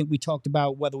about it. I think we talked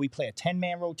about whether we play a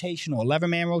 10-man rotation or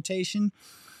 11-man rotation.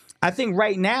 I think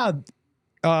right now,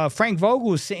 Frank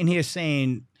Vogel is sitting here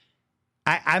saying,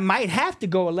 I might have to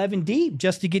go 11 deep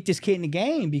just to get this kid in the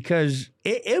game because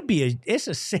it's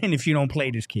a sin if you don't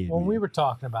play this kid. When we were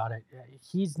talking about it,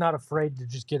 he's not afraid to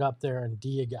just get up there and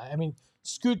D a guy. I mean,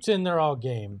 Scoot's in there all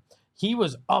game. He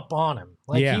was up on him.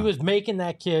 He was making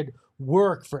that kid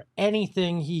work for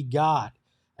anything he got.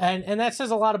 And that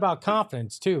says a lot about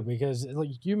confidence, too, because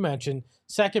like you mentioned,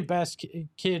 second best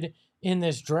kid in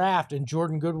this draft, and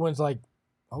Jordan Goodwin's like,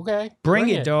 okay. Bring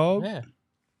it, dog. Yeah.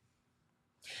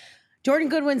 Jordan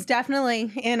Goodwin's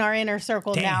definitely in our inner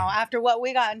circle now. After what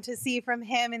we gotten to see from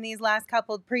him in these last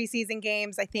couple of preseason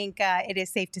games, I think it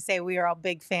is safe to say we are all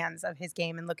big fans of his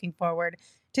game and looking forward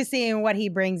to seeing what he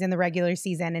brings in the regular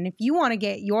season. And if you want to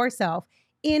get yourself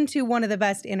into one of the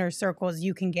best inner circles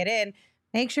you can get in,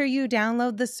 make sure you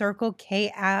download the Circle K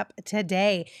app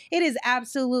today. It is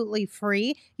absolutely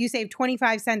free. You save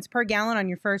 25 cents per gallon on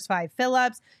your first 5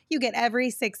 fill-ups. You get every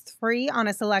 6th free on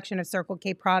a selection of Circle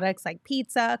K products like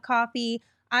pizza, coffee,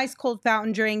 ice cold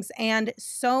fountain drinks, and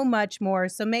so much more.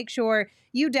 So make sure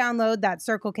you download that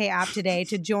Circle K app today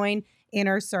to join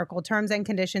Inner Circle. Terms and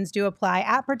conditions do apply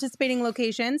at participating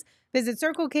locations. Visit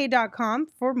CircleK.com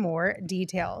for more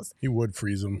details. He would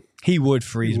freeze him. He would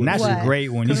freeze him. That's a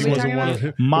great one. He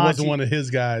wasn't one of his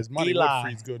guys. Monty would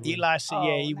freeze Goodwin. Eli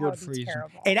said, he would freeze him.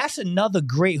 Hey, that's another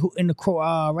great in the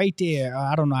right there.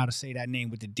 I don't know how to say that name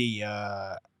with the D.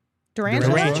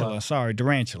 Durantula. Sorry,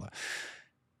 Durantula.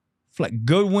 Like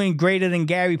Goodwin greater than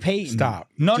Gary Payton. Stop.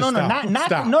 No. Stop.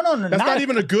 That's not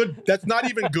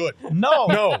even good. No.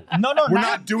 We're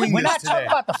not doing We're this not today. talking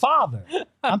about the father.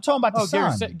 I'm talking about the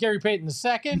son. Gary Payton the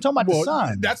second? I'm talking about the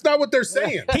son. That's not what they're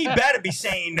saying. He better be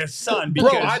saying the son.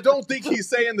 Because, Bro, I don't think he's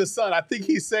saying the son. I think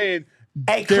he's saying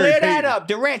hey, clear that up,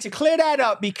 Durant. Clear that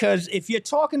up because if you're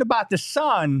talking about the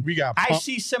son, I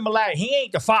see similarity. He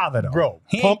ain't the father though. Bro,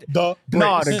 pump the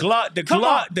brakes.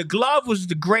 No, the glove was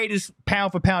the greatest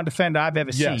pound for pound defender I've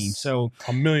ever seen. So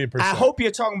 1,000,000%. I hope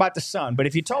you're talking about the son. But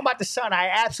if you're talking about the son, I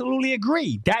absolutely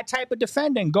agree. That type of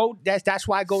defending, that's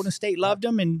why Golden State loved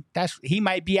him, and he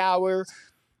might be our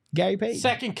Gary Payton.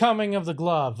 Second coming of the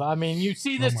glove. I mean, you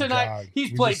see this tonight. God.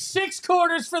 He's played 6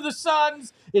 quarters for the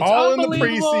Suns. It's all in the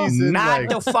unbelievable. preseason. Not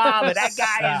the father. That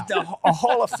guy is a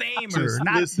Hall of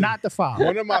Famer. Not the father.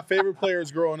 One of my favorite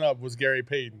players growing up was Gary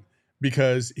Payton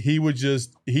because he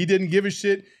didn't give a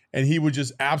shit and he would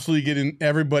just absolutely get in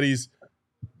everybody's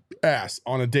ass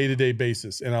on a day-to-day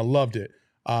basis. And I loved it.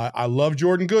 I love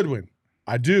Jordan Goodwin.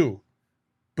 I do.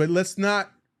 But let's not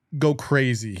go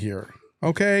crazy here.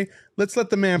 Okay, let's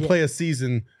let the man play a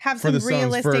season for the Suns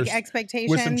realistic expectations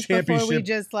with some championship before we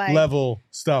just level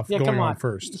stuff going on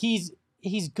first. He's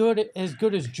good as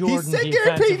Jordan. He said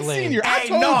Gary Payton Sr. I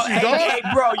told you, dog. Hey,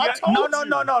 bro.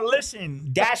 No.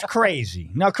 Listen, that's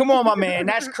crazy. Now, come on, my man.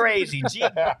 That's crazy.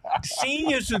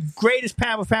 Senior's the greatest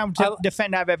pound for pound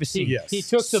defender I've ever seen. Yes. He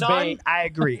took the bait. I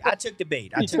agree. I took the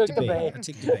bait. I took the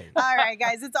bait. All right,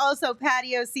 guys. It's also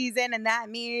patio season, and that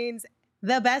means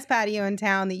the best patio in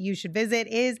town that you should visit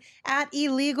is at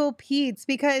Illegal Pete's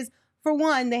because, for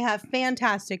one, they have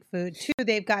fantastic food. 2,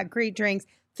 they've got great drinks.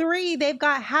 3, they've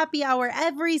got happy hour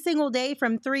every single day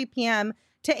from 3 p.m.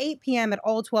 to 8 p.m. at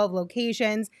all 12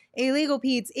 locations. Illegal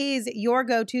Pete's is your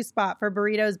go-to spot for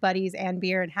burritos, buddies, and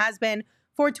beer and has been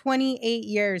for 28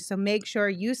 years. So make sure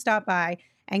you stop by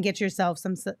and get yourself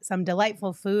some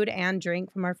delightful food and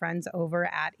drink from our friends over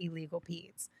at Illegal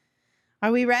Pete's.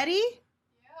 Are we ready?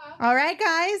 All right,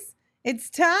 guys, it's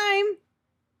time.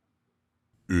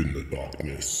 In the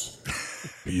darkness,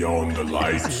 beyond the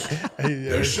light,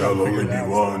 there shall only be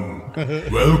one.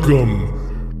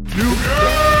 Welcome to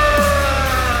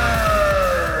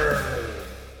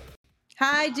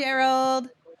Hi, Gerald.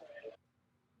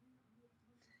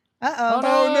 Uh-oh.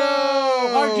 Oh,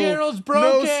 no. Our Gerald's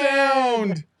broken. No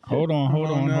sound. Hold on.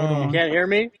 You can't hear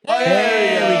me?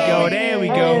 There we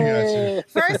go.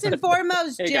 First and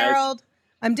foremost, Hey, Gerald,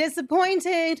 I'm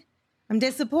disappointed. I'm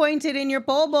disappointed in your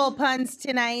bowl puns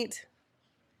tonight.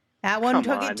 That one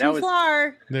took it too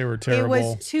far. They were terrible. It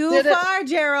was too far,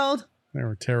 Gerald. They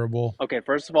were terrible. Okay,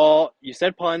 first of all, you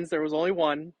said puns. There was only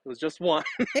one. It was just one.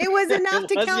 It was enough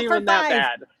to count for 5. It wasn't even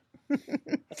that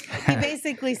bad. He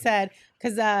basically said,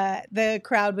 because the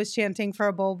crowd was chanting for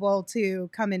a bowl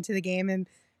to come into the game, and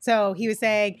so he was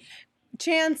saying,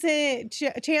 Chance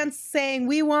saying,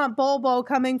 we want bowl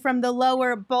coming from the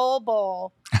lower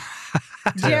bowl.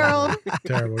 Gerald.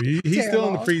 Terrible. He's still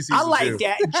in the preseason. I like too.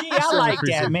 that. Gee, I like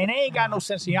that, man. They ain't got no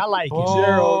sense of you. I like it.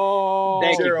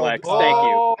 Thank you, Gerald. Flex. Thank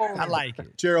you. I like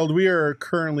it. Gerald, we are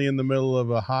currently in the middle of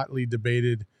a hotly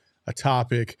debated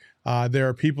topic. There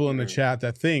are people in the chat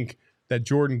that think that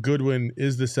Jordan Goodwin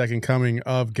is the second coming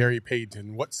of Gary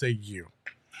Payton. What say you?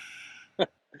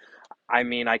 I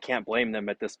mean, I can't blame them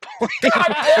at this point. God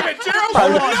damn it, Gerald!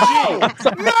 Hold on,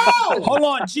 G. No! Hold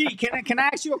on, G. Can I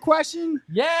ask you a question?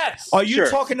 Yes. Are you Sure.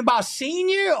 talking about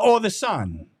senior or the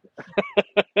son?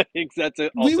 That's also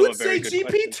We would a say very good GP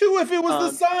question. too if it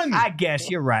was the Sun. I guess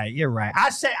you're right. You're right.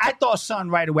 I thought son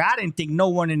right away. I didn't think no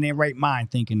one in their right mind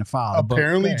thinking the father.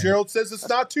 Apparently, Gerald says it's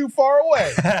not too far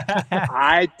away.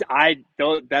 I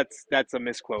don't. That's a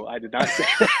misquote. I did not say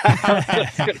that. I was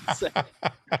just gonna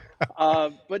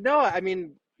say. But no, I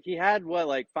mean, he had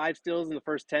like 5 steals in the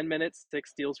first 10 minutes, 6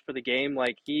 steals for the game.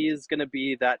 Like, he's gonna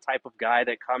be that type of guy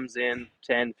that comes in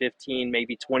 10, 15,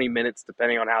 maybe 20 minutes,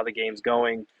 depending on how the game's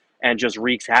going, and just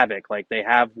wreaks havoc. Like, they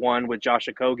have one with Josh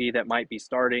Okogie that might be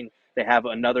starting. They have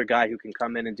another guy who can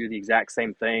come in and do the exact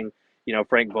same thing. You know,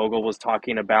 Frank Vogel was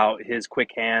talking about his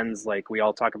quick hands. Like, we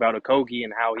all talk about Okogie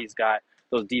and how he's got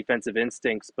those defensive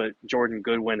instincts, but Jordan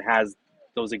Goodwin has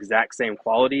those exact same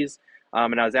qualities.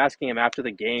 And I was asking him after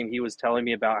the game, he was telling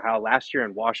me about how last year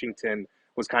in Washington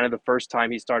was kind of the first time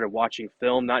he started watching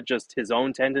film, not just his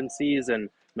own tendencies and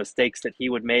mistakes that he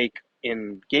would make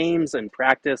in games and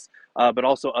practice, but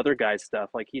also other guys' stuff.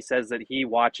 Like, he says that he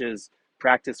watches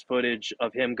practice footage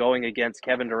of him going against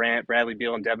Kevin Durant, Bradley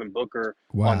Beal, and Devin Booker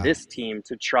on this team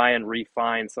to try and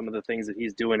refine some of the things that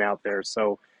he's doing out there.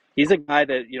 So he's a guy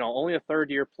that, you know, only a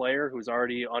third-year player who's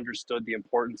already understood the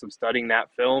importance of studying that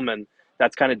film, and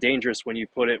that's kind of dangerous when you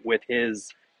put it with his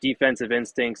defensive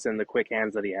instincts and the quick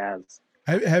hands that he has.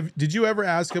 Did you ever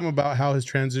ask him about how his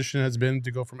transition has been to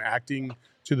go from acting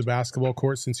to the basketball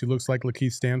court since he looks like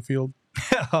Lakeith Stanfield?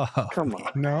 Come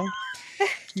on. No?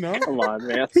 Come on,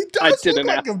 man. He does I didn't look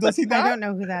like ask him, does he not? I don't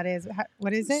know who that is.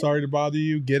 What is it? Sorry to bother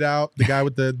you. Get Out. The guy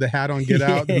with the hat on Get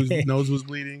Out whose nose was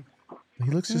bleeding.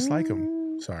 He looks just like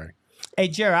him. Sorry. Hey,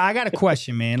 Jared, I got a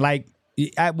question, man. Like,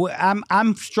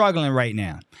 I'm struggling right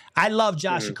now. I love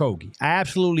Josh Okogie. I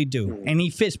absolutely do. And he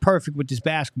fits perfect with this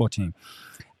basketball team.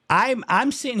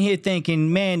 I'm sitting here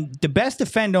thinking, man, the best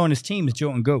defender on this team is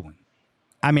Jordan Goodwin.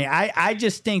 I mean, I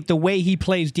just think the way he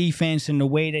plays defense and the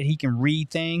way that he can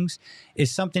read things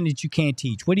is something that you can't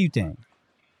teach. What do you think?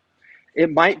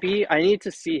 It might be. I need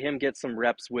to see him get some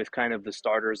reps with kind of the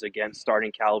starters against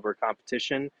starting caliber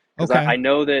competition. Because I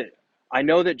know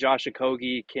that Josh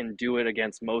Okogie can do it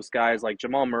against most guys. Like,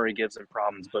 Jamal Murray gives him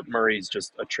problems, but Murray's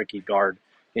just a tricky guard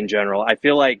in general. I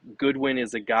feel like Goodwin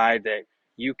is a guy that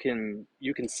you can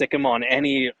sick him on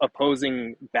any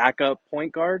opposing backup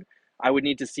point guard. I would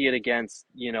need to see it against,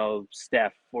 you know,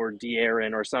 Steph or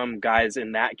De'Aaron or some guys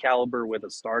in that caliber with a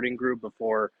starting group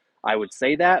before I would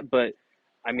say that. But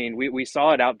I mean, we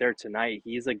saw it out there tonight.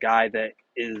 He's a guy that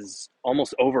is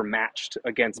almost overmatched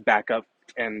against backup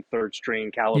and third string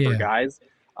caliber guys,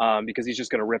 because he's just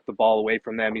going to rip the ball away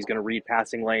from them. He's going to read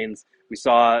passing lanes. We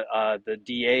saw the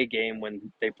DA game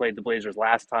when they played the Blazers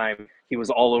last time. He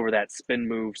was all over that spin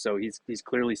move. So he's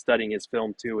clearly studying his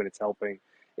film too, and it's helping.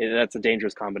 That's a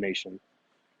dangerous combination.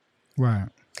 Right.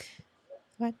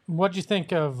 What'd you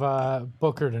think of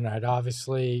Booker tonight?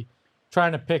 Obviously,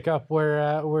 trying to pick up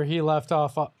where he left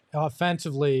off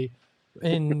offensively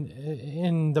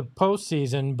in the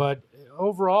postseason, but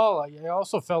overall, I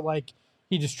also felt like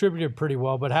he distributed pretty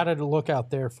well. But how did it look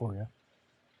out there for you?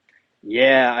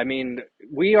 Yeah, I mean,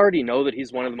 we already know that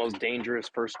he's one of the most dangerous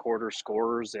first quarter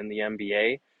scorers in the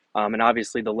NBA. And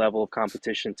obviously the level of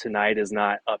competition tonight is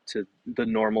not up to the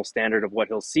normal standard of what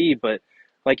he'll see. But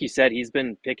like you said, he's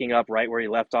been picking up right where he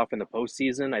left off in the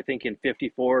postseason. I think in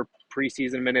 54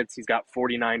 preseason minutes, he's got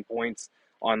 49 points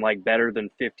on like better than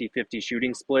 50-50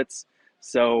 shooting splits.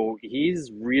 So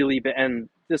he's really been, and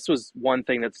this was one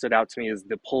thing that stood out to me is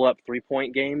the pull-up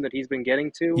three-point game that he's been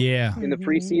getting to in the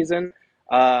preseason.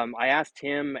 I asked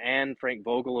him and Frank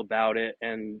Vogel about it,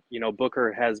 and, you know,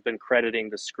 Booker has been crediting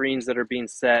the screens that are being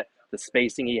set, the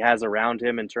spacing he has around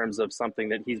him in terms of something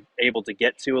that he's able to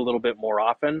get to a little bit more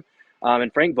often.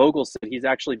 And Frank Vogel said he's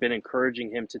actually been encouraging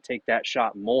him to take that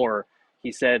shot more.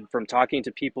 He said from talking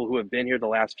to people who have been here the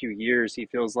last few years, he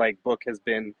feels like Book has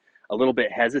been a little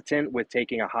bit hesitant with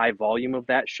taking a high volume of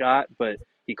that shot, but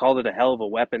he called it a hell of a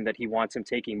weapon that he wants him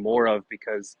taking more of,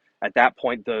 because at that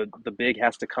point the big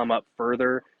has to come up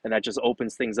further, and that just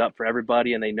opens things up for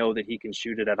everybody, and they know that he can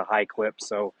shoot it at a high clip.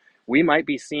 So we might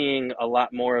be seeing a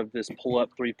lot more of this pull-up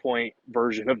three-point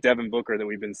version of Devin Booker that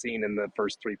we've been seeing in the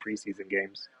first 3 preseason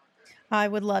games. I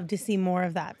would love to see more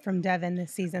of that from Devin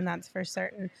this season. That's for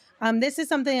certain. This is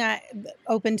something I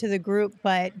open to the group,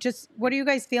 but just what are you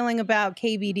guys feeling about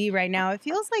KBD right now? It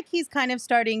feels like he's kind of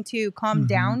starting to calm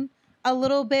down a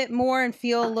little bit more and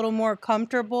feel a little more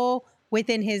comfortable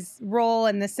within his role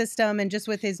and the system and just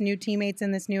with his new teammates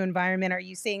in this new environment. Are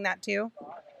you seeing that too?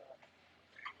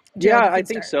 Gerald, Yeah, I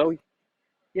think so.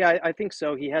 Yeah, I think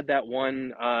so. He had that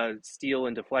one steal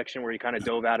and deflection where he kind of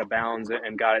dove out of bounds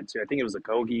and got it to, I think it was a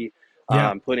Kogi,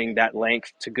 Yeah. putting that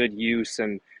length to good use.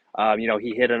 And,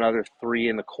 he hit another three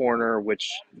in the corner, which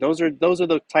those are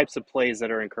the types of plays that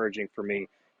are encouraging for me.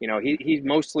 He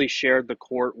mostly shared the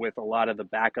court with a lot of the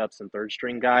backups and third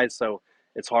string guys, so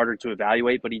it's harder to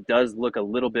evaluate, but he does look a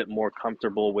little bit more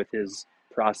comfortable with his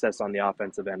process on the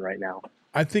offensive end right now.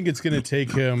 I think it's going to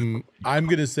take him, I'm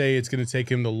going to say it's going to take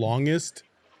him the longest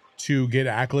to get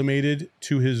acclimated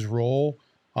to his role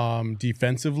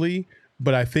defensively.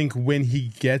 But I think when he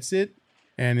gets it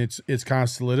and it's kind of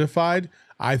solidified,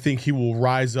 I think he will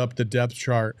rise up the depth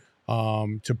chart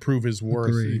to prove his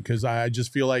worth. Because I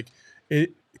just feel like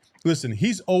it. Listen,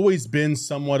 he's always been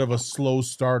somewhat of a slow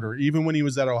starter. Even when he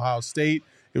was at Ohio State,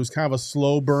 it was kind of a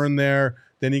slow burn there.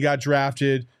 Then he got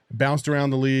drafted, bounced around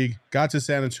the league, got to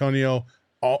San Antonio.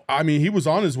 I mean, he was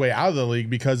on his way out of the league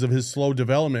because of his slow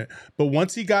development. But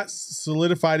once he got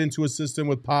solidified into a system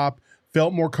with Pop,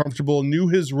 felt more comfortable, knew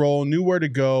his role, knew where to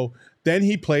go, then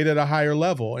he played at a higher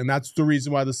level. And that's the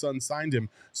reason why the Suns signed him.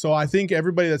 So I think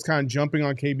everybody that's kind of jumping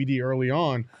on KBD early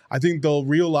on, I think they'll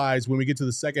realize when we get to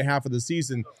the second half of the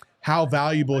season how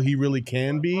valuable he really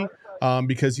can be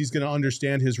because he's going to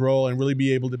understand his role and really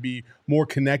be able to be more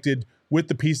connected with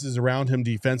the pieces around him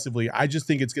defensively. I just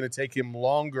think it's going to take him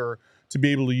longer to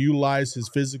be able to utilize his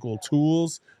physical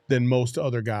tools than most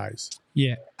other guys.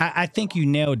 Yeah, I think you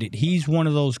nailed it. He's one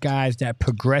of those guys that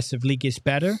progressively gets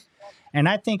better. And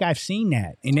I think I've seen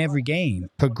that in every game.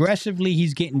 Progressively,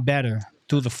 he's getting better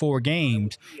through the 4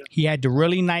 games. He had the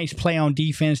really nice play on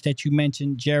defense that you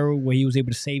mentioned, Gerald, where he was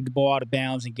able to save the ball out of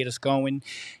bounds and get us going.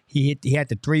 He had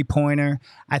the 3-pointer.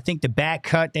 I think the back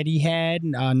cut that he had,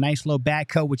 a nice little back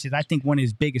cut, which is, I think, one of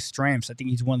his biggest strengths. I think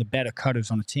he's one of the better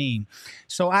cutters on the team.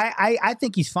 So I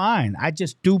think he's fine. I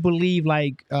just do believe,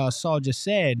 like Saul just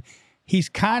said, he's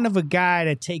kind of a guy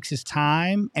that takes his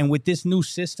time, and with this new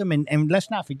system, and let's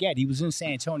not forget, he was in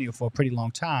San Antonio for a pretty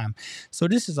long time. So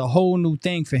this is a whole new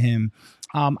thing for him.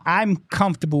 I'm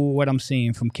comfortable with what I'm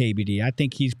seeing from KBD. I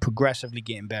think he's progressively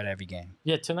getting better every game.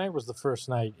 Yeah, tonight was the first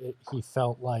night he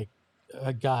felt like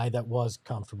a guy that was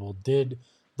comfortable, did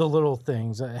the little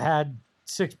things, had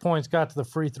 6 points, got to the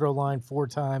free throw line 4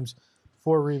 times,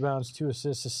 4 rebounds, 2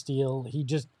 assists, a steal.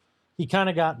 He kind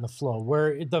of got in the flow,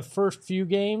 where the first few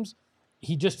games,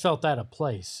 he just felt out of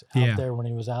place out there when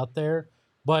he was out there.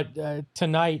 But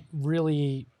tonight,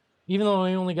 really, even though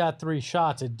he only got 3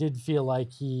 shots, it did feel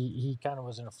like he kind of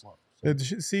was in a flow.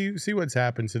 So. See what's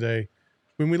happened today.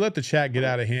 When we let the chat get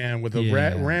out of hand with a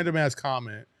random-ass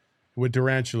comment with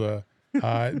Durantula,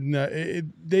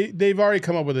 they've already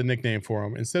come up with a nickname for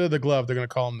him. Instead of the glove, they're going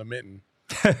to call him the mitten.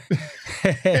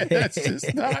 That's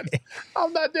just not.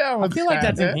 I'm not down with that. I feel like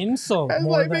that's an insult. That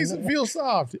like makes him feel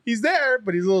soft. He's there,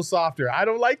 but he's a little softer. I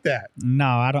don't like that. No,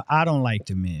 I don't like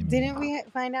the meme. Didn't we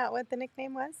find out what the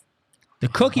nickname was? The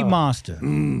Cookie Monster.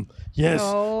 Yes,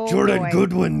 Oh, Jordan boy.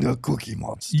 Goodwin, the Cookie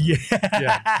Monster. Yeah.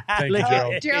 Thank you,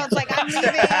 Gerald. Gerald's like, I'm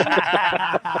leaving.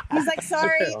 He's like,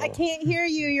 sorry, I can't hear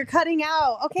you. You're cutting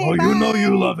out. Okay, Oh, bye. you know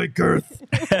you love it, Girth.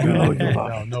 You know you love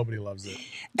No, it. nobody loves it.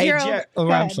 Hey, Gerald, go I'm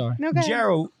ahead. sorry. No, go ahead.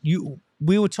 Gerald,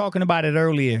 we were talking about it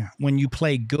earlier when you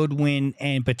play Goodwin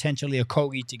and potentially a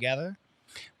Kogi together.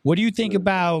 What do you think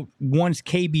about once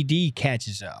KBD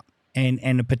catches up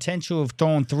and the potential of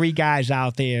throwing 3 guys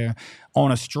out there on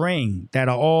a string that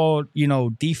are all,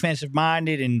 defensive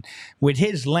minded, and with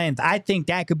his length, I think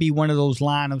that could be one of those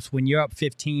lineups when you're up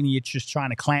 15 and you're just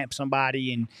trying to clamp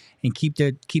somebody and keep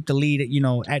the lead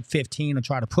at 15 or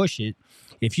try to push it.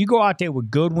 If you go out there with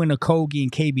Goodwin, or Kogi,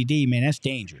 and KBD, man, that's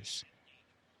dangerous.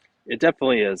 It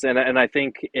definitely is. And I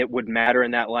think it would matter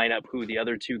in that lineup who the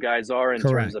other 2 guys are in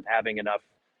Correct. terms of having enough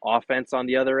offense on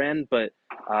the other end. But,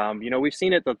 we've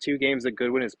seen it the 2 games that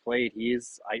Goodwin has played.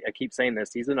 I keep saying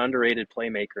this, he's an underrated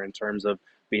playmaker in terms of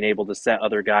being able to set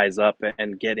other guys up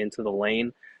and get into the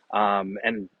lane.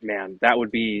 And, man, that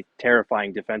would be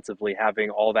terrifying defensively, having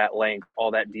all that length,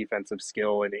 all that defensive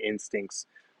skill and instincts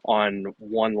on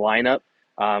one lineup.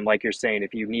 Like you're saying,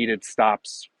 if you needed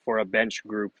stops for a bench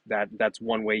group, that's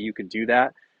one way you could do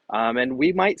that. And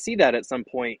we might see that at some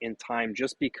point in time,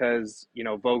 just because,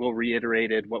 Vogel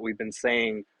reiterated what we've been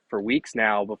saying for weeks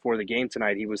now before the game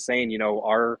tonight. He was saying,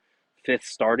 our 5th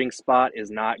starting spot is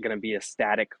not going to be a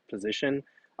static position.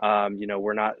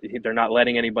 They're not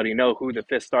letting anybody know who the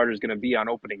fifth starter is going to be on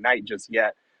opening night just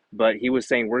yet. But he was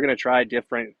saying we're going to try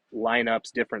different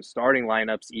lineups, different starting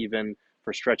lineups, even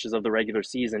for stretches of the regular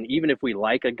season. Even if we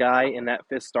like a guy in that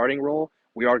fifth starting role,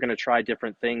 we are going to try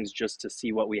different things just to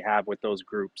see what we have with those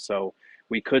groups. So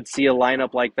we could see a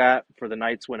lineup like that for the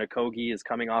nights when Okogie is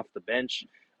coming off the bench,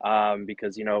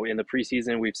 because, in the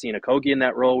preseason, we've seen Okogie in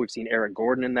that role. We've seen Eric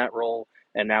Gordon in that role.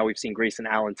 And now we've seen Grayson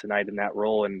Allen tonight in that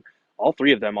role. And all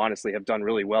three of them, honestly, have done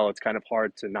really well. It's kind of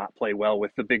hard to not play well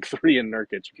with the big three in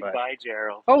Nurkic. Goodbye,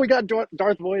 Gerald. Oh, we got Darth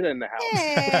Vader in the house.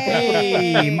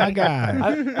 Hey, my guy.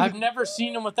 I've never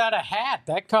seen him without a hat.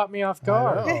 That caught me off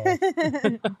guard.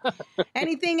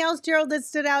 Anything else, Gerald, that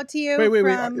stood out to you? Wait.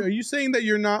 Are you saying that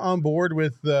you're not on board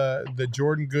with the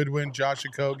Jordan Goodwin, Josh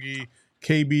Okogie,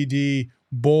 KBD,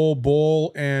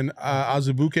 Bull, and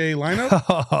Azubuike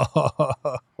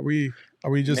lineup? Are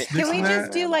we just Can we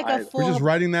just do like a full? We're just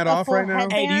writing that off right now.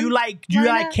 Hey, do you like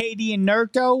KD and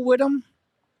Nurk though with him?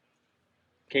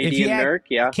 KD and Nurk,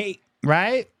 yeah.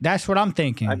 Right? That's what I'm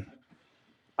thinking.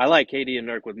 I like KD and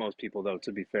Nurk with most people, though.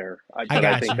 To be fair, I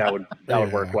think that would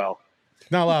work well.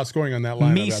 Not a lot of scoring on that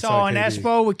line. Mesaw and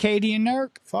Espo with KD and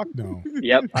Nurk? Fuck no.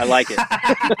 Yep, I like it.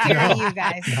 Carry you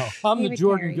guys. No. I'm the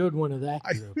Jordan Goodwin of that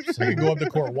group. I could go up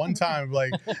the court one time,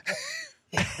 like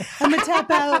I'm gonna tap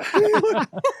out.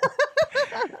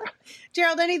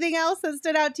 Gerald, anything else that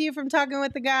stood out to you from talking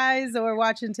with the guys or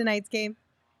watching tonight's game?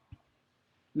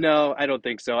 No, I don't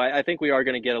think so. I think we are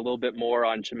going to get a little bit more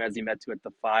on Chimezie Metu at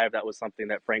the 5. That was something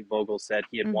that Frank Vogel said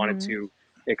he had wanted to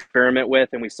experiment with,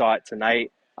 and we saw it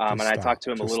tonight. And I talked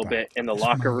to him a little bit in the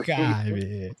locker room. I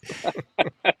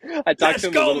talked to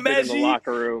him a little bit in the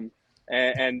locker room.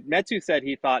 And Metu said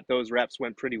he thought those reps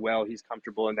went pretty well. He's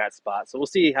comfortable in that spot. So we'll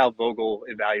see how Vogel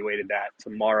evaluated that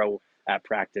tomorrow at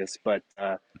practice. But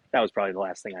that was probably the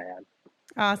last thing I had.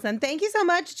 Awesome. Thank you so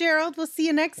much, Gerald. We'll see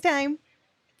you next time.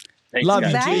 Thanks, Love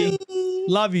guys. you, G.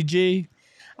 Love you, G.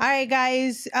 All right,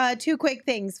 guys. 2 quick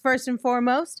things. First and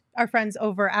foremost, our friends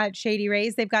over at Shady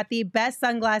Rays, they've got the best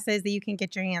sunglasses that you can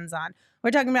get your hands on.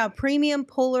 We're talking about premium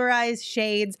polarized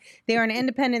shades. They are an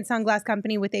independent sunglass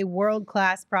company with a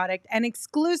world-class product. And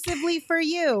exclusively for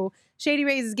you, Shady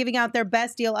Rays is giving out their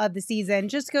best deal of the season.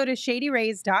 Just go to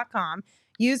shadyrays.com.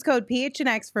 Use code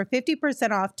PHNX for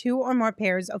 50% off 2 or more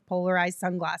pairs of polarized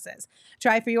sunglasses.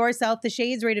 Try for yourself the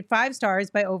shades rated 5 stars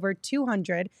by over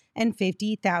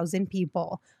 250,000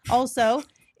 people. Also,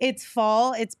 it's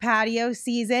fall, it's patio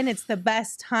season. It's the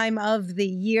best time of the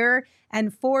year.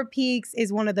 And Four Peaks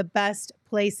is one of the best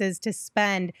places to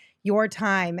spend your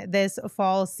time this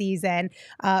fall season.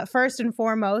 First and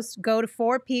foremost, go to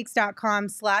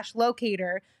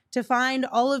fourpeaks.com/locator to find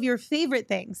all of your favorite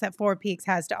things that Four Peaks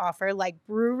has to offer, like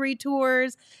brewery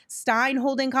tours, Stein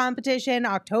holding competition,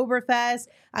 Oktoberfest.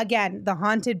 Again, the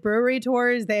haunted brewery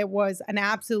tours, there was an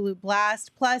absolute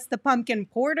blast. Plus, the pumpkin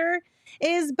porter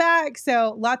is back.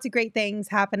 So lots of great things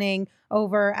happening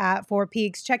over at Four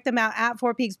Peaks. Check them out at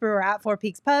Four Peaks Brew or at Four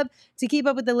Peaks Pub to keep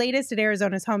up with the latest at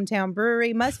Arizona's hometown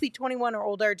brewery. Must be 21 or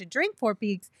older to drink Four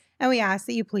Peaks, and we ask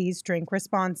that you please drink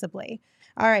responsibly.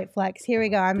 All right, Flex, here we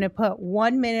go. I'm going to put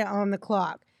 1 minute on the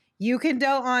clock. You can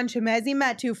dote on Chimezie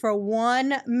Metu for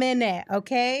 1 minute,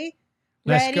 okay?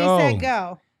 Let's go. Ready, set,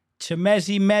 go.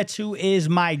 Chimezie Metu is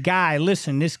my guy.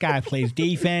 Listen, this guy plays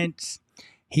defense.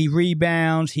 He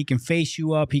rebounds. He can face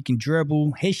you up. He can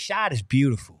dribble. His shot is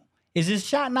beautiful. Is his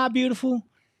shot not beautiful?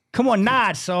 Come on,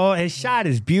 nod, Saul. His shot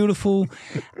is beautiful.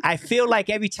 I feel like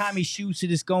every time he shoots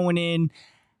it, it's going in.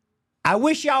 I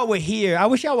wish y'all were here. I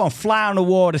wish y'all were on fly on the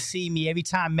wall to see me every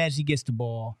time Mezzi gets the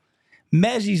ball.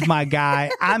 Mezzi's my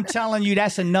guy. I'm telling you,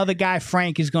 that's another guy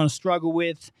Frank is going to struggle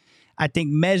with. I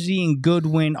think Mezzi and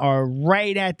Goodwin are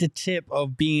right at the tip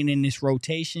of being in this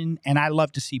rotation, and I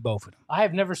love to see both of them. I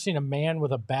have never seen a man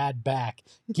with a bad back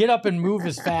get up and move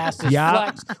as fast as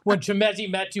Flex when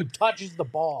Chimezie Metu touches the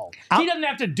ball. He doesn't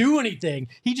have to do anything.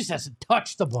 He just has to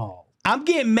touch the ball. I'm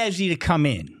getting Mezzi to come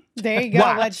in. There you go.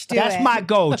 Watch. Let's do That's it. my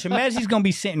goal. Chimezzi's going to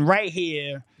be sitting right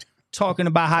here talking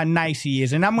about how nice he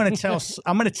is, and I'm going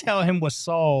to tell him what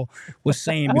Saul was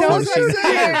saying before What was the I season.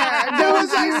 saying? What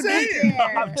was I saying?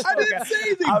 I'm I didn't say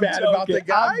anything bad about the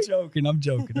guy. I'm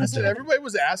joking. I said everybody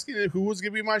was asking who was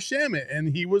going to be my Shamit,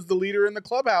 and he was the leader in the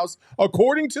clubhouse,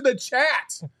 according to the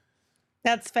chat.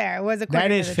 That's fair. It was a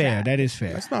That is fair. That is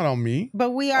fair. That's not on me.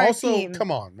 But we are Also, a team.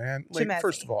 come on, man. Like, Chimezie.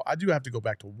 first of all, I do have to go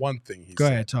back to one thing he Go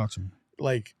said. ahead, talk to me.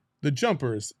 Like, the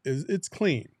jumper is it's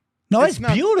clean. No, it's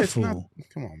not- beautiful. not-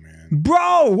 come on, man.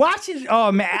 Bro, watch it.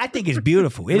 Oh, man, I think it's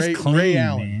beautiful. It's clean, Ray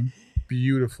Allen, man.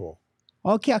 beautiful.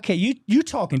 Okay. You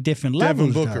talking different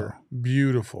levels, Devin Booker,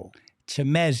 beautiful. though.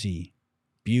 Chimezie,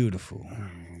 Beautiful.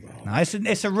 No,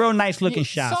 it's a real nice looking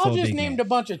shot. Saul for a just big named man. a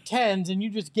bunch of 10s, and you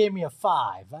just gave me a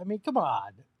 5. I mean, come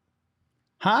on.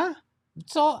 Huh?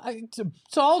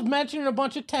 Saul's mentioning a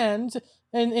bunch of 10s,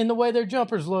 and in the way their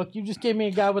jumpers look, you just gave me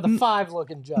a guy with a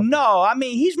 5-looking jumper. No, I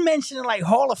mean he's mentioning like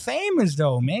Hall of Famers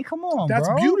though, man. Come on, That's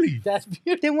bro. beauty. That's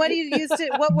beautiful. Then what do you use to?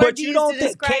 What word But do you you don't use to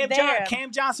think describe there?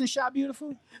 Cam Johnson shot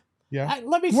beautiful? Yeah.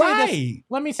 Let me say Right. this.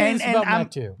 Let me say this about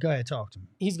Matt too. Go ahead, talk to me.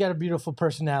 He's got a beautiful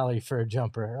personality for a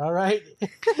jumper. All right.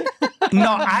 No,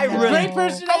 I really. Great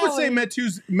personality. I would say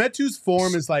Metu's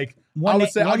form is like One I would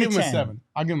to- say I'll one to give him a 10. 7.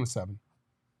 I'll give him a 7.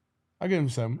 I'll give him a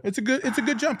 7. It's a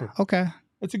good jumper. Okay.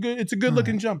 It's a good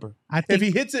looking jumper. I think If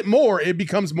he hits it more, it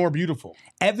becomes more beautiful.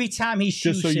 every time he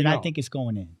shoots so you it, I know. think it's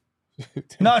going in.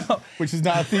 No. Which is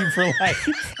not a theme for life.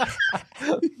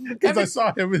 Because I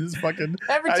saw him in his fucking.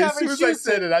 Every time as soon he as I shoots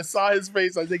said it, I saw his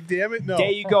face. I was like, damn it, no. There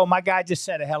you go. My guy just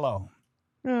said a hello.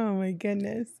 Oh my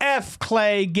goodness. F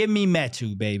Clay, give me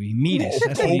Metu, baby. Meet us.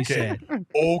 That's what he said.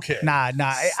 Okay. Nah.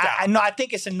 I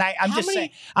think it's a night. I'm just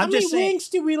saying. How I'm many just saying. wings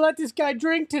did we let this guy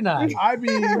drink tonight? I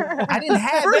mean, I didn't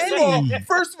have any.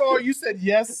 first of all, you said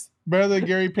yes, better than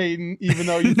Gary Payton, even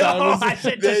though you thought it was. I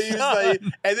said then the you was son. like,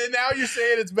 and then now you're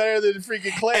saying it's better than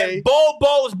freaking Clay. And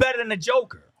Bo is better than the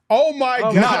Joker. Oh my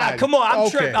Oh, God! No, come on. I'm Okay.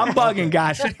 tripping. I'm bugging,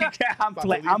 guys. I'm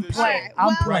playing. I'm this playing. shit. I'm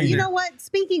Well, playing. you know what?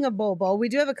 Speaking of Bol Bol, we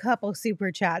do have a couple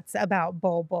super chats about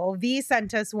Bol Bol. V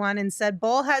sent us one and said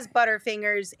Bol has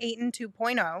Butterfingers 8 and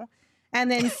 2.0. And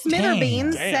then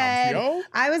Smitterbeans said, yo.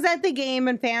 I was at the game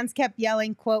and fans kept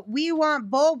yelling, quote, "We want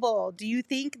Bol Bol." Do you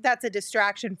think that's a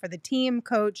distraction for the team,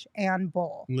 coach, and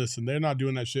Bol? Listen, they're not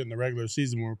doing that shit in the regular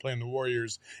season when we're playing the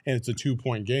Warriors and it's a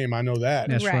 2-point game. I know that.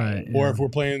 That's Right. right. Or yeah. if we're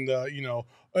playing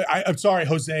I'm sorry,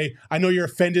 Jose. I know you're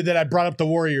offended that I brought up the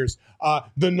Warriors,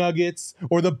 the Nuggets,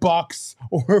 or the Bucks,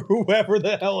 or whoever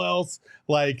the hell else.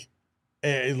 Like,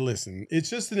 listen, it's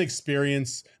just an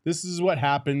experience. This is what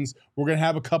happens. We're gonna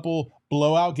have a couple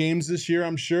blowout games this year,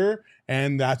 I'm sure,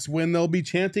 and that's when they'll be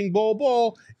chanting "Bol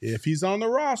Bol" if he's on the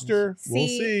roster. We'll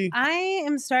see. I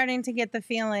am starting to get the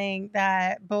feeling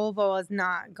that Bol Bol is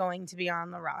not going to be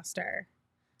on the roster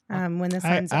when the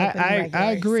Suns open the regular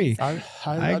I agree. season.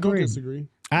 I don't agree. disagree.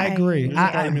 I agree. There's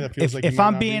a part of me that feels like he If might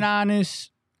I'm not being be.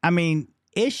 honest, I mean,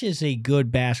 Ish is a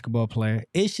good basketball player.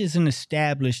 Ish is an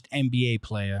established NBA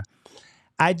player.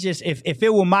 If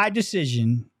it were my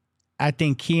decision, I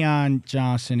think Keon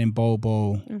Johnson and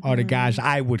Bobo are the guys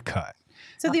I would cut.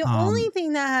 So the only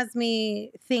thing that has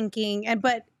me thinking,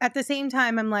 but at the same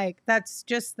time, I'm like, that's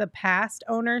just the past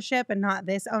ownership and not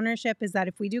this ownership, is that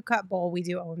if we do cut Bol, we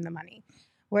do own the money.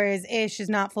 Whereas Ish is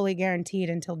not fully guaranteed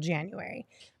until January.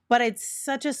 But it's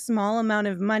such a small amount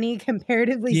of money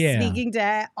comparatively speaking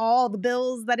to all the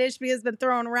bills that Ishbia has been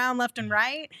throwing around left and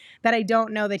right that I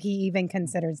don't know that he even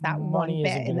considers that one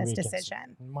bit in this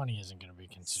decision. Money isn't going to be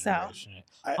consideration.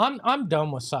 I'm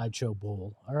done with Sideshow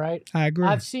Bowl. All right, I agree.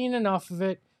 I've seen enough of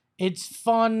it. It's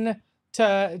fun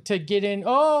to get in.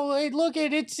 Oh, hey, look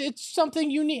at it. It's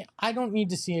something unique. I don't need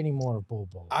to see any more of Bol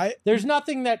Bol. There's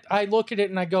nothing that I look at it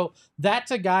and I go, that's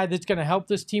a guy that's going to help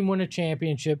this team win a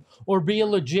championship or be a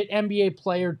legit NBA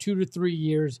player 2 to 3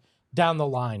 years down the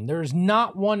line. There's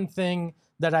not one thing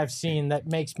that I've seen that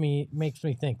makes me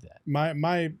think that.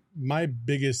 My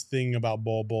biggest thing about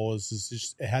Bol Bol is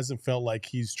just, it hasn't felt like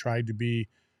he's tried to be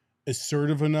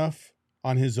assertive enough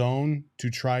on his own to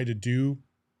try to do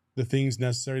the things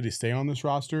necessary to stay on this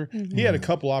roster. Mm-hmm. He had a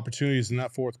couple opportunities in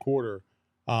that fourth quarter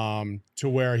to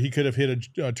where he could have hit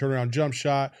a turnaround jump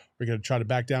shot, or he could have tried to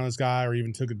back down his guy, or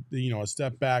even took a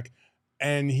step back,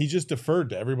 and he just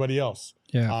deferred to everybody else.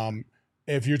 Yeah.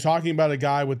 If you're talking about a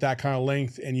guy with that kind of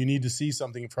length and you need to see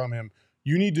something from him,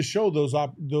 you need to show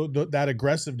that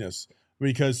aggressiveness,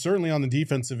 because certainly on the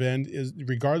defensive end,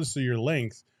 regardless of your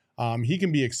length, he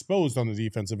can be exposed on the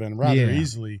defensive end rather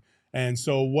easily. And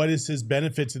so what is his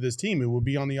benefit to this team? It would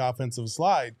be on the offensive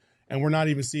slide. And we're not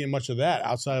even seeing much of that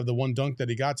outside of the one dunk that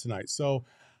he got tonight. So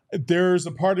there's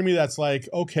a part of me that's like,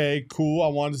 okay, cool. I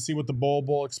wanted to see what the Bol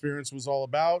Bol experience was all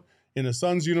about in a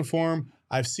Suns uniform.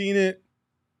 I've seen it.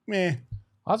 Meh.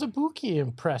 Azubuike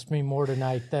impressed me more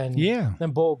tonight than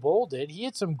Bol Bol did. He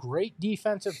had some great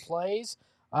defensive plays,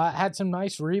 had some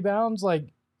nice rebounds. Like,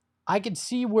 I could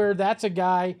see where that's a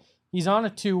guy, he's on a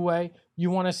two-way. You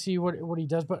want to see what he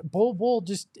does. But Bol Bol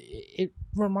it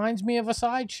reminds me of a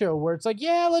sideshow where it's like,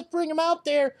 yeah, let's bring him out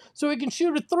there so he can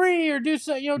shoot a three or do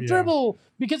some, dribble,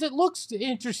 because it looks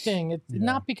interesting. It's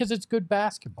not because it's good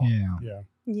basketball.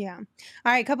 Yeah.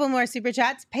 All right, couple more super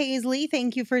chats. Paisley,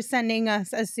 thank you for sending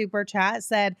us a super chat.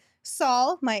 Said,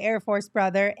 Saul, my Air Force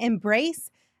brother,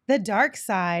 embrace the dark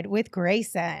side with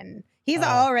Grayson. He's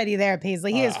already there,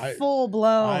 Paisley. He is full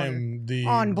blown I am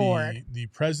on board. The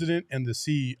president and the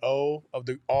CEO of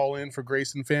the All In for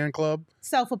Grayson fan club.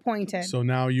 Self-appointed. So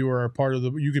now you are a part of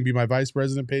the. You can be my vice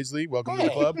president, Paisley. Welcome to the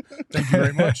club. Thank you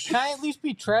very much. Can I at least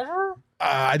be treasurer?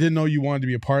 I didn't know you wanted to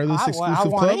be a part of this exclusive I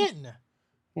want club. in.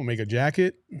 We'll make a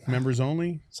jacket, members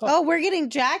only. Oh, we're getting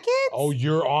jackets? Oh,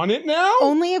 you're on it now?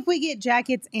 Only if we get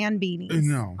jackets and beanies.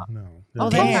 No. Oh,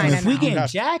 Damn, fine, if we I know. get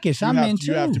jackets, I'm in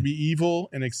too. You have to be evil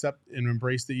and accept and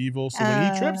embrace the evil. So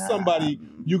when he trips somebody,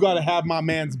 you got to have my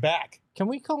man's back. Can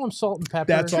we call him salt and pepper?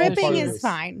 That's all Tripping part of is this.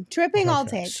 fine. Tripping I'll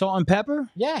take. Salt and pepper?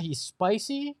 Yeah, he's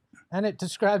spicy, and it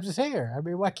describes his hair. I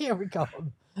mean, why can't we call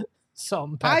him salt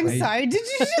and pepper? I'm sorry. Did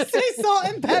you just say salt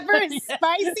and pepper is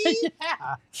spicy?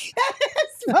 Yeah.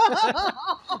 That's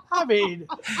I mean,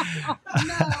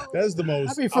 That's the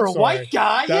most. I mean, for I'm a sorry. white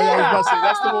guy, That- I was yeah.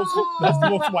 about to say, that's the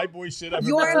most white boy shit I've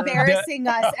You're ever heard. embarrassing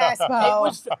us, It Espo.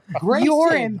 was Grayson.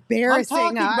 You're I'm embarrassing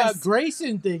talking us. about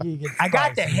Grayson thinking it's I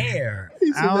got the spicy. hair.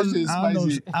 He said I that don't, shit is I don't know,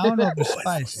 spicy. I don't know if it's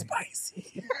spicy.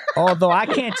 Spicy. Although I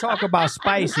can't talk about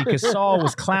spicy because Saul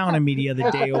was clowning me the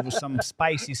other day over some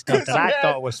spicy stuff that I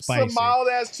thought was spicy. Some mild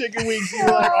ass chicken wings. You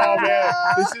were like, oh man,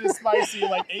 this shit is spicy.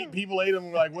 Like 8 people ate them.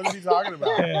 We're like, what is he talking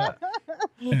about?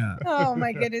 Yeah. Oh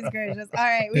my goodness gracious. All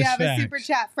right. We It's have a facts. super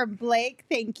chat from Blake.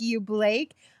 Thank you,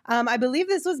 Blake. I believe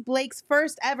this was Blake's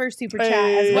first ever super chat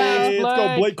as Hey, well. let's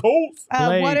go, Blake Colts.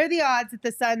 Blake. What are the odds that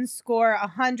the Suns score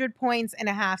 100 points and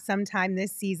a half sometime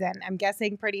this season? I'm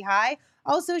guessing pretty high.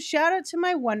 Also, shout out to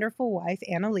my wonderful wife,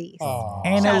 Annalise. Aw.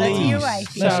 Annalise. Shout out to you,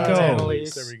 wife. Let's Shout out go. to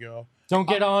Annalise. There we go. Don't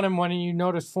get on him when you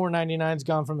notice $4.99's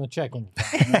gone from the checking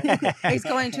account. He's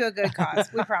going to a good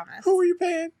cause. We promise. Who are you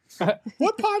paying?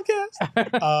 What podcast?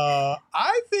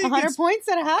 I think 100 it's, points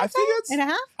and a half? I think it's- and a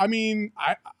half? I mean,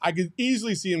 I could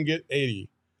easily see him get 80.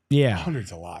 Yeah.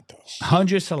 100's a lot, though.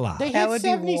 Hundreds a lot. They That hit would be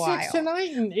 76 wild.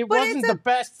 tonight, and it But wasn't it's the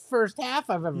best first half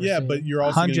I've ever Yeah, seen. but you're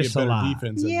also going to Hundreds get a better lot.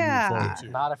 defense as Yeah. you move forward, too.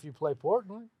 Not if you play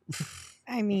Portland.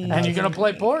 I mean, And you're going to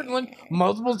play Portland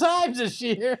multiple times this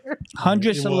year.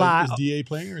 Hundreds a Well, lot. Is DA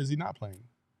playing or is he not playing?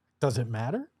 Does it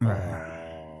matter?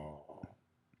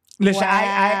 Listen,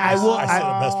 I will. I said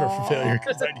I, a best for failure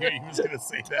because I knew he was going to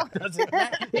say that. Does it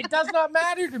matter? It does not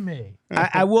matter to me.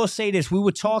 I will say this. We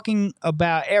were talking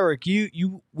about Eric.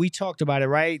 We talked about it,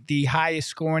 right? The highest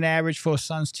scoring average for a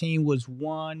Suns team was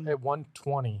one. At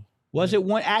 120. Was it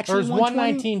one? Or Actually, it's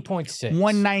 119.6.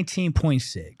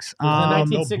 119.6.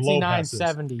 119.6. The blow past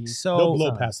 1969-70. They'll So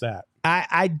blow past that.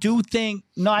 I do think.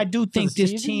 No, I do For think the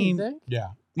this season, you team. think? Yeah.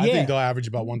 I Yeah. think they'll average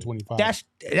about 125.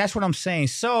 That's what I'm saying.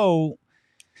 So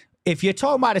if you're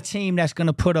talking about a team that's going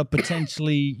to put up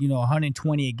potentially,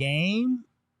 120 a game,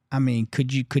 I mean, could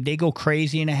they go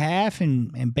crazy in a half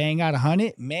and bang out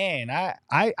 100? Man,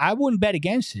 I wouldn't bet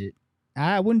against it.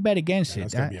 I wouldn't bet against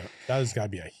it. That has got to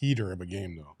be a heater of a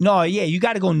game, though. No, yeah, you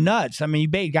got to go nuts. I mean,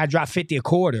 you got to drop 50 a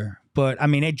quarter. But, I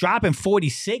mean, they're dropping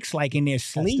 46 like in their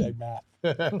sleep. Hashtag math.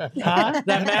 Huh?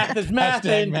 That math is math.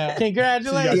 Hashtag And math. So you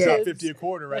congratulations. got to drop 50 a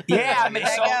quarter, right? Yeah, I mean,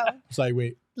 there you so, go. It's like,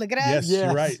 wait. Look at us. Yes,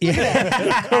 you're right.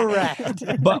 yeah. Correct.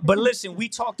 But listen, we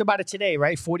talked about it today,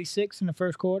 right? 46 in the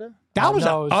first quarter. That was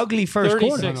No, an it was ugly first 36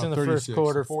 quarter. No, in the 36, first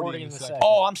quarter, 40 40 in the second.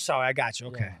 Oh, I'm sorry. I got you.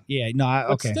 Okay. Yeah. No.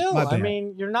 But Okay. still, My I bad.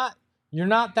 mean, you're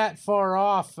not that far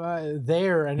off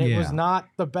there, and it was Yeah. not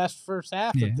the best first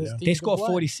half Yeah. that this team They could scored play.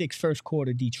 46 first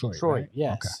quarter. Detroit. Detroit, right?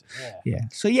 yes. Okay. Yeah.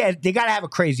 So yeah, they got to have a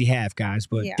crazy half, guys.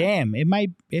 But Yeah. damn,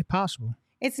 it's possible.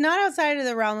 It's not outside of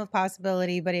the realm of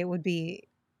possibility, but it would be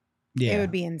Yeah. it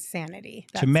would be insanity.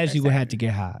 That's Chemezi for would have to certain.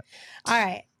 get hot. All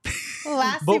right.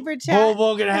 Last Bull super chat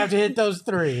gonna have to hit those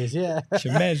threes, yeah.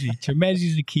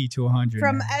 Chemezi's the key to 100.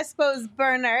 from man. Espo's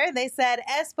burner. They said,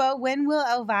 Espo, when will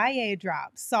El Valle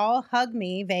drop? Saul, hug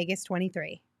me, Vegas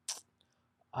 23.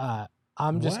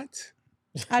 I'm just What?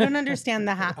 I don't understand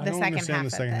the half, I the don't second understand half the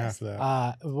second of half this. of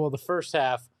that. well, the first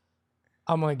half,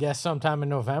 I'm gonna guess sometime in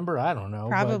November. I don't know. but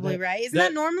Probably they- right. Isn't that-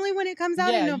 that normally when it comes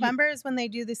out Yeah, in you- November? Is when they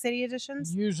do the city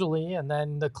editions? Usually, and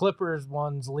then the Clippers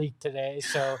ones leaked today,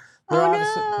 so Oh, they're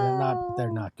obviously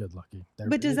they're not good looking.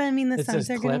 But does that mean the it Suns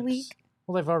says are going to Clips. leak?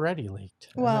 Well, they've already leaked.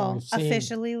 And then Well, we've seen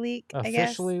officially leak, I guess.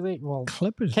 officially leaked. Well,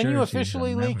 Clippers. can you jerseys are officially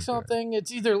never leak good. something?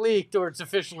 It's either leaked or it's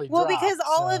officially Well, dropped, because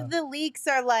all so- of the leaks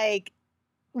are like,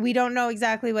 we don't know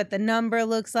exactly what the number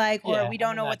looks like, or Yeah, we I don't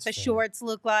mean, know what that's the fair. shorts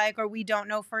look like, or we don't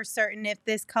know for certain if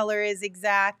this color is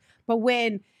exact. But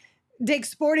when Dick's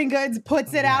Sporting Goods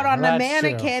puts it Yeah, out on the that's true.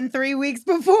 mannequin 3 weeks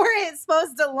before it's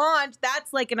supposed to launch,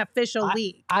 that's like an official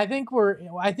leak. I think we're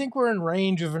in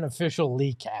range of an official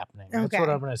leak happening. That's what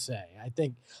Okay. I'm gonna say. I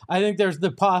think there's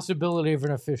the possibility of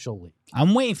an official leak.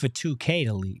 I'm waiting for 2K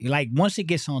to leak. Like once it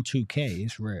gets on 2K,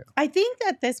 it's real. I think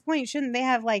at this point, shouldn't they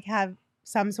have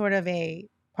some sort of a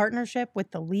partnership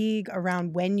with the league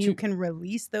around when you can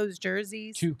release those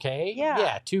jerseys? 2K?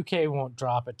 Yeah. 2K won't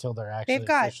drop it till they're actually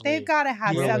They've got to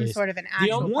have some released. sort of an The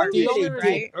actual only partnership, reason-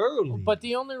 right? early. But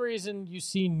the only reason you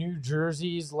see new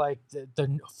jerseys like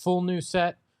the full new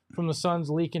set from the Suns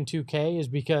leak in 2K is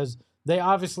because they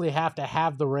obviously have to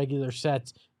have the regular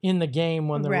sets in the game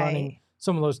when they're running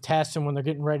some of those tests and when they're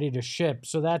getting ready to ship.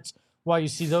 So that's why you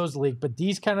see those leak. But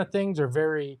these kind of things are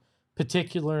very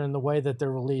particular in the way that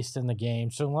they're released in the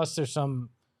game. So unless there's some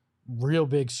real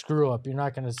big screw up, you're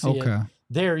not going to see it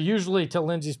there. Usually, to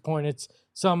Lindsay's point, it's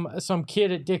some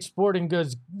kid at Dick's Sporting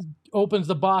Goods opens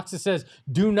the box that says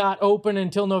 "Do not open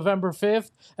until November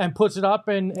 5th" and puts it up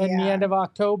in the end of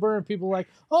October, and people are like,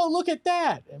 "Oh, look at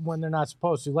that!" when they're not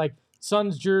supposed to. Like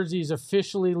Suns jerseys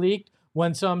officially leaked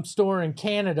when some store in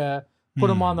Canada put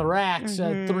them on the racks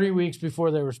 3 weeks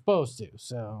before they were supposed to.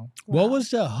 So what was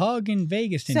the hug in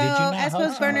Vegas? So Did you not Espo's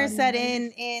hug burner somebody?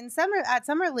 said in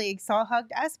summer league, Saul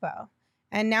hugged Espo,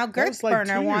 and now Gert's like 2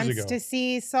 burner years wants ago. to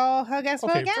see Saul hug Espo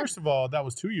Okay, again. first of all, that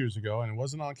was 2 years ago, and it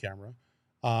wasn't on camera.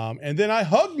 And then I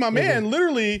hugged my man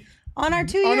literally on our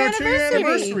 2-year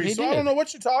anniversary. So I don't know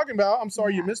what you're talking about. I'm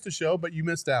sorry you missed the show, but you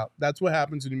missed out. That's what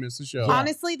happens when you miss the show.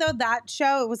 Honestly, though, that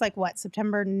show, it was like what,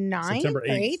 September 9th? September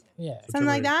 8th. Yeah, something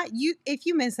like that. If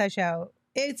you miss that show,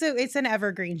 it's an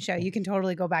evergreen show. You can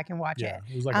totally go back and watch it.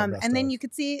 It was like and then you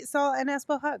could see Saul and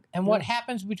Espo hug. And what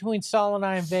happens between Saul and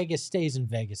I in Vegas stays in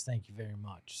Vegas. Thank you very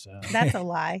much. So that's a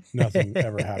lie. Nothing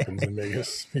ever happens in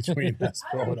Vegas between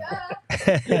Espo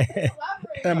and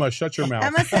Emma, shut your mouth.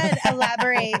 Emma said,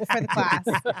 "Elaborate for the class."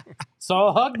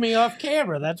 Saul hugged me off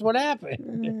camera. That's what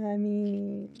happened. I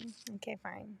mean, okay,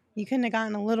 fine. You couldn't have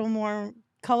gotten a little more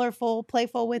colorful,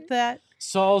 playful with that.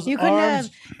 Saul's you couldn't arms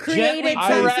have created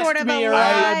some caressed sort of a me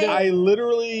lie. I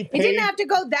literally It didn't have to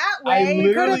go that way.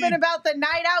 It could have been about the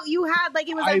night out you had, like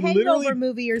it was a hangover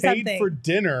movie or paid something. for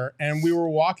dinner, and we were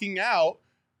walking out,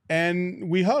 and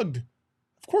we hugged.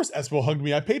 Of course, Espo hugged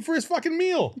me. I paid for his fucking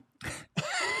meal.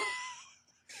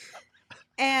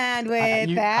 And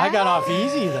with that, I got off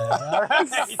easy then. All right.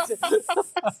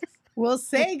 We'll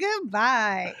say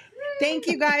goodbye. Thank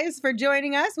you guys for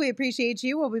joining us. We appreciate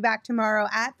you. We'll be back tomorrow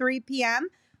at 3 p.m.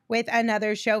 with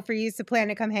another show for you. So plan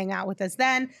to come hang out with us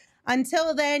then.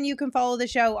 Until then, you can follow the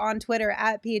show on Twitter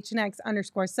at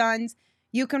PHNX_Suns.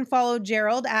 You can follow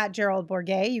Gerald at Gerald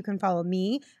Bourget. You can follow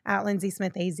me at Lindsay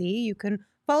Smith AZ. You can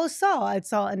follow Saul at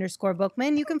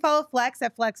Saul_Bookman. You can follow Flex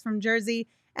at Flex from Jersey.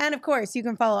 And of course, you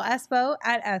can follow Espo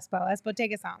at Espo. Espo,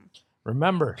 take us home.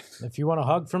 Remember, if you want a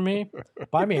hug from me,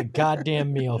 buy me a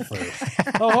goddamn meal first.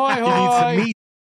 Ahoy, hoy!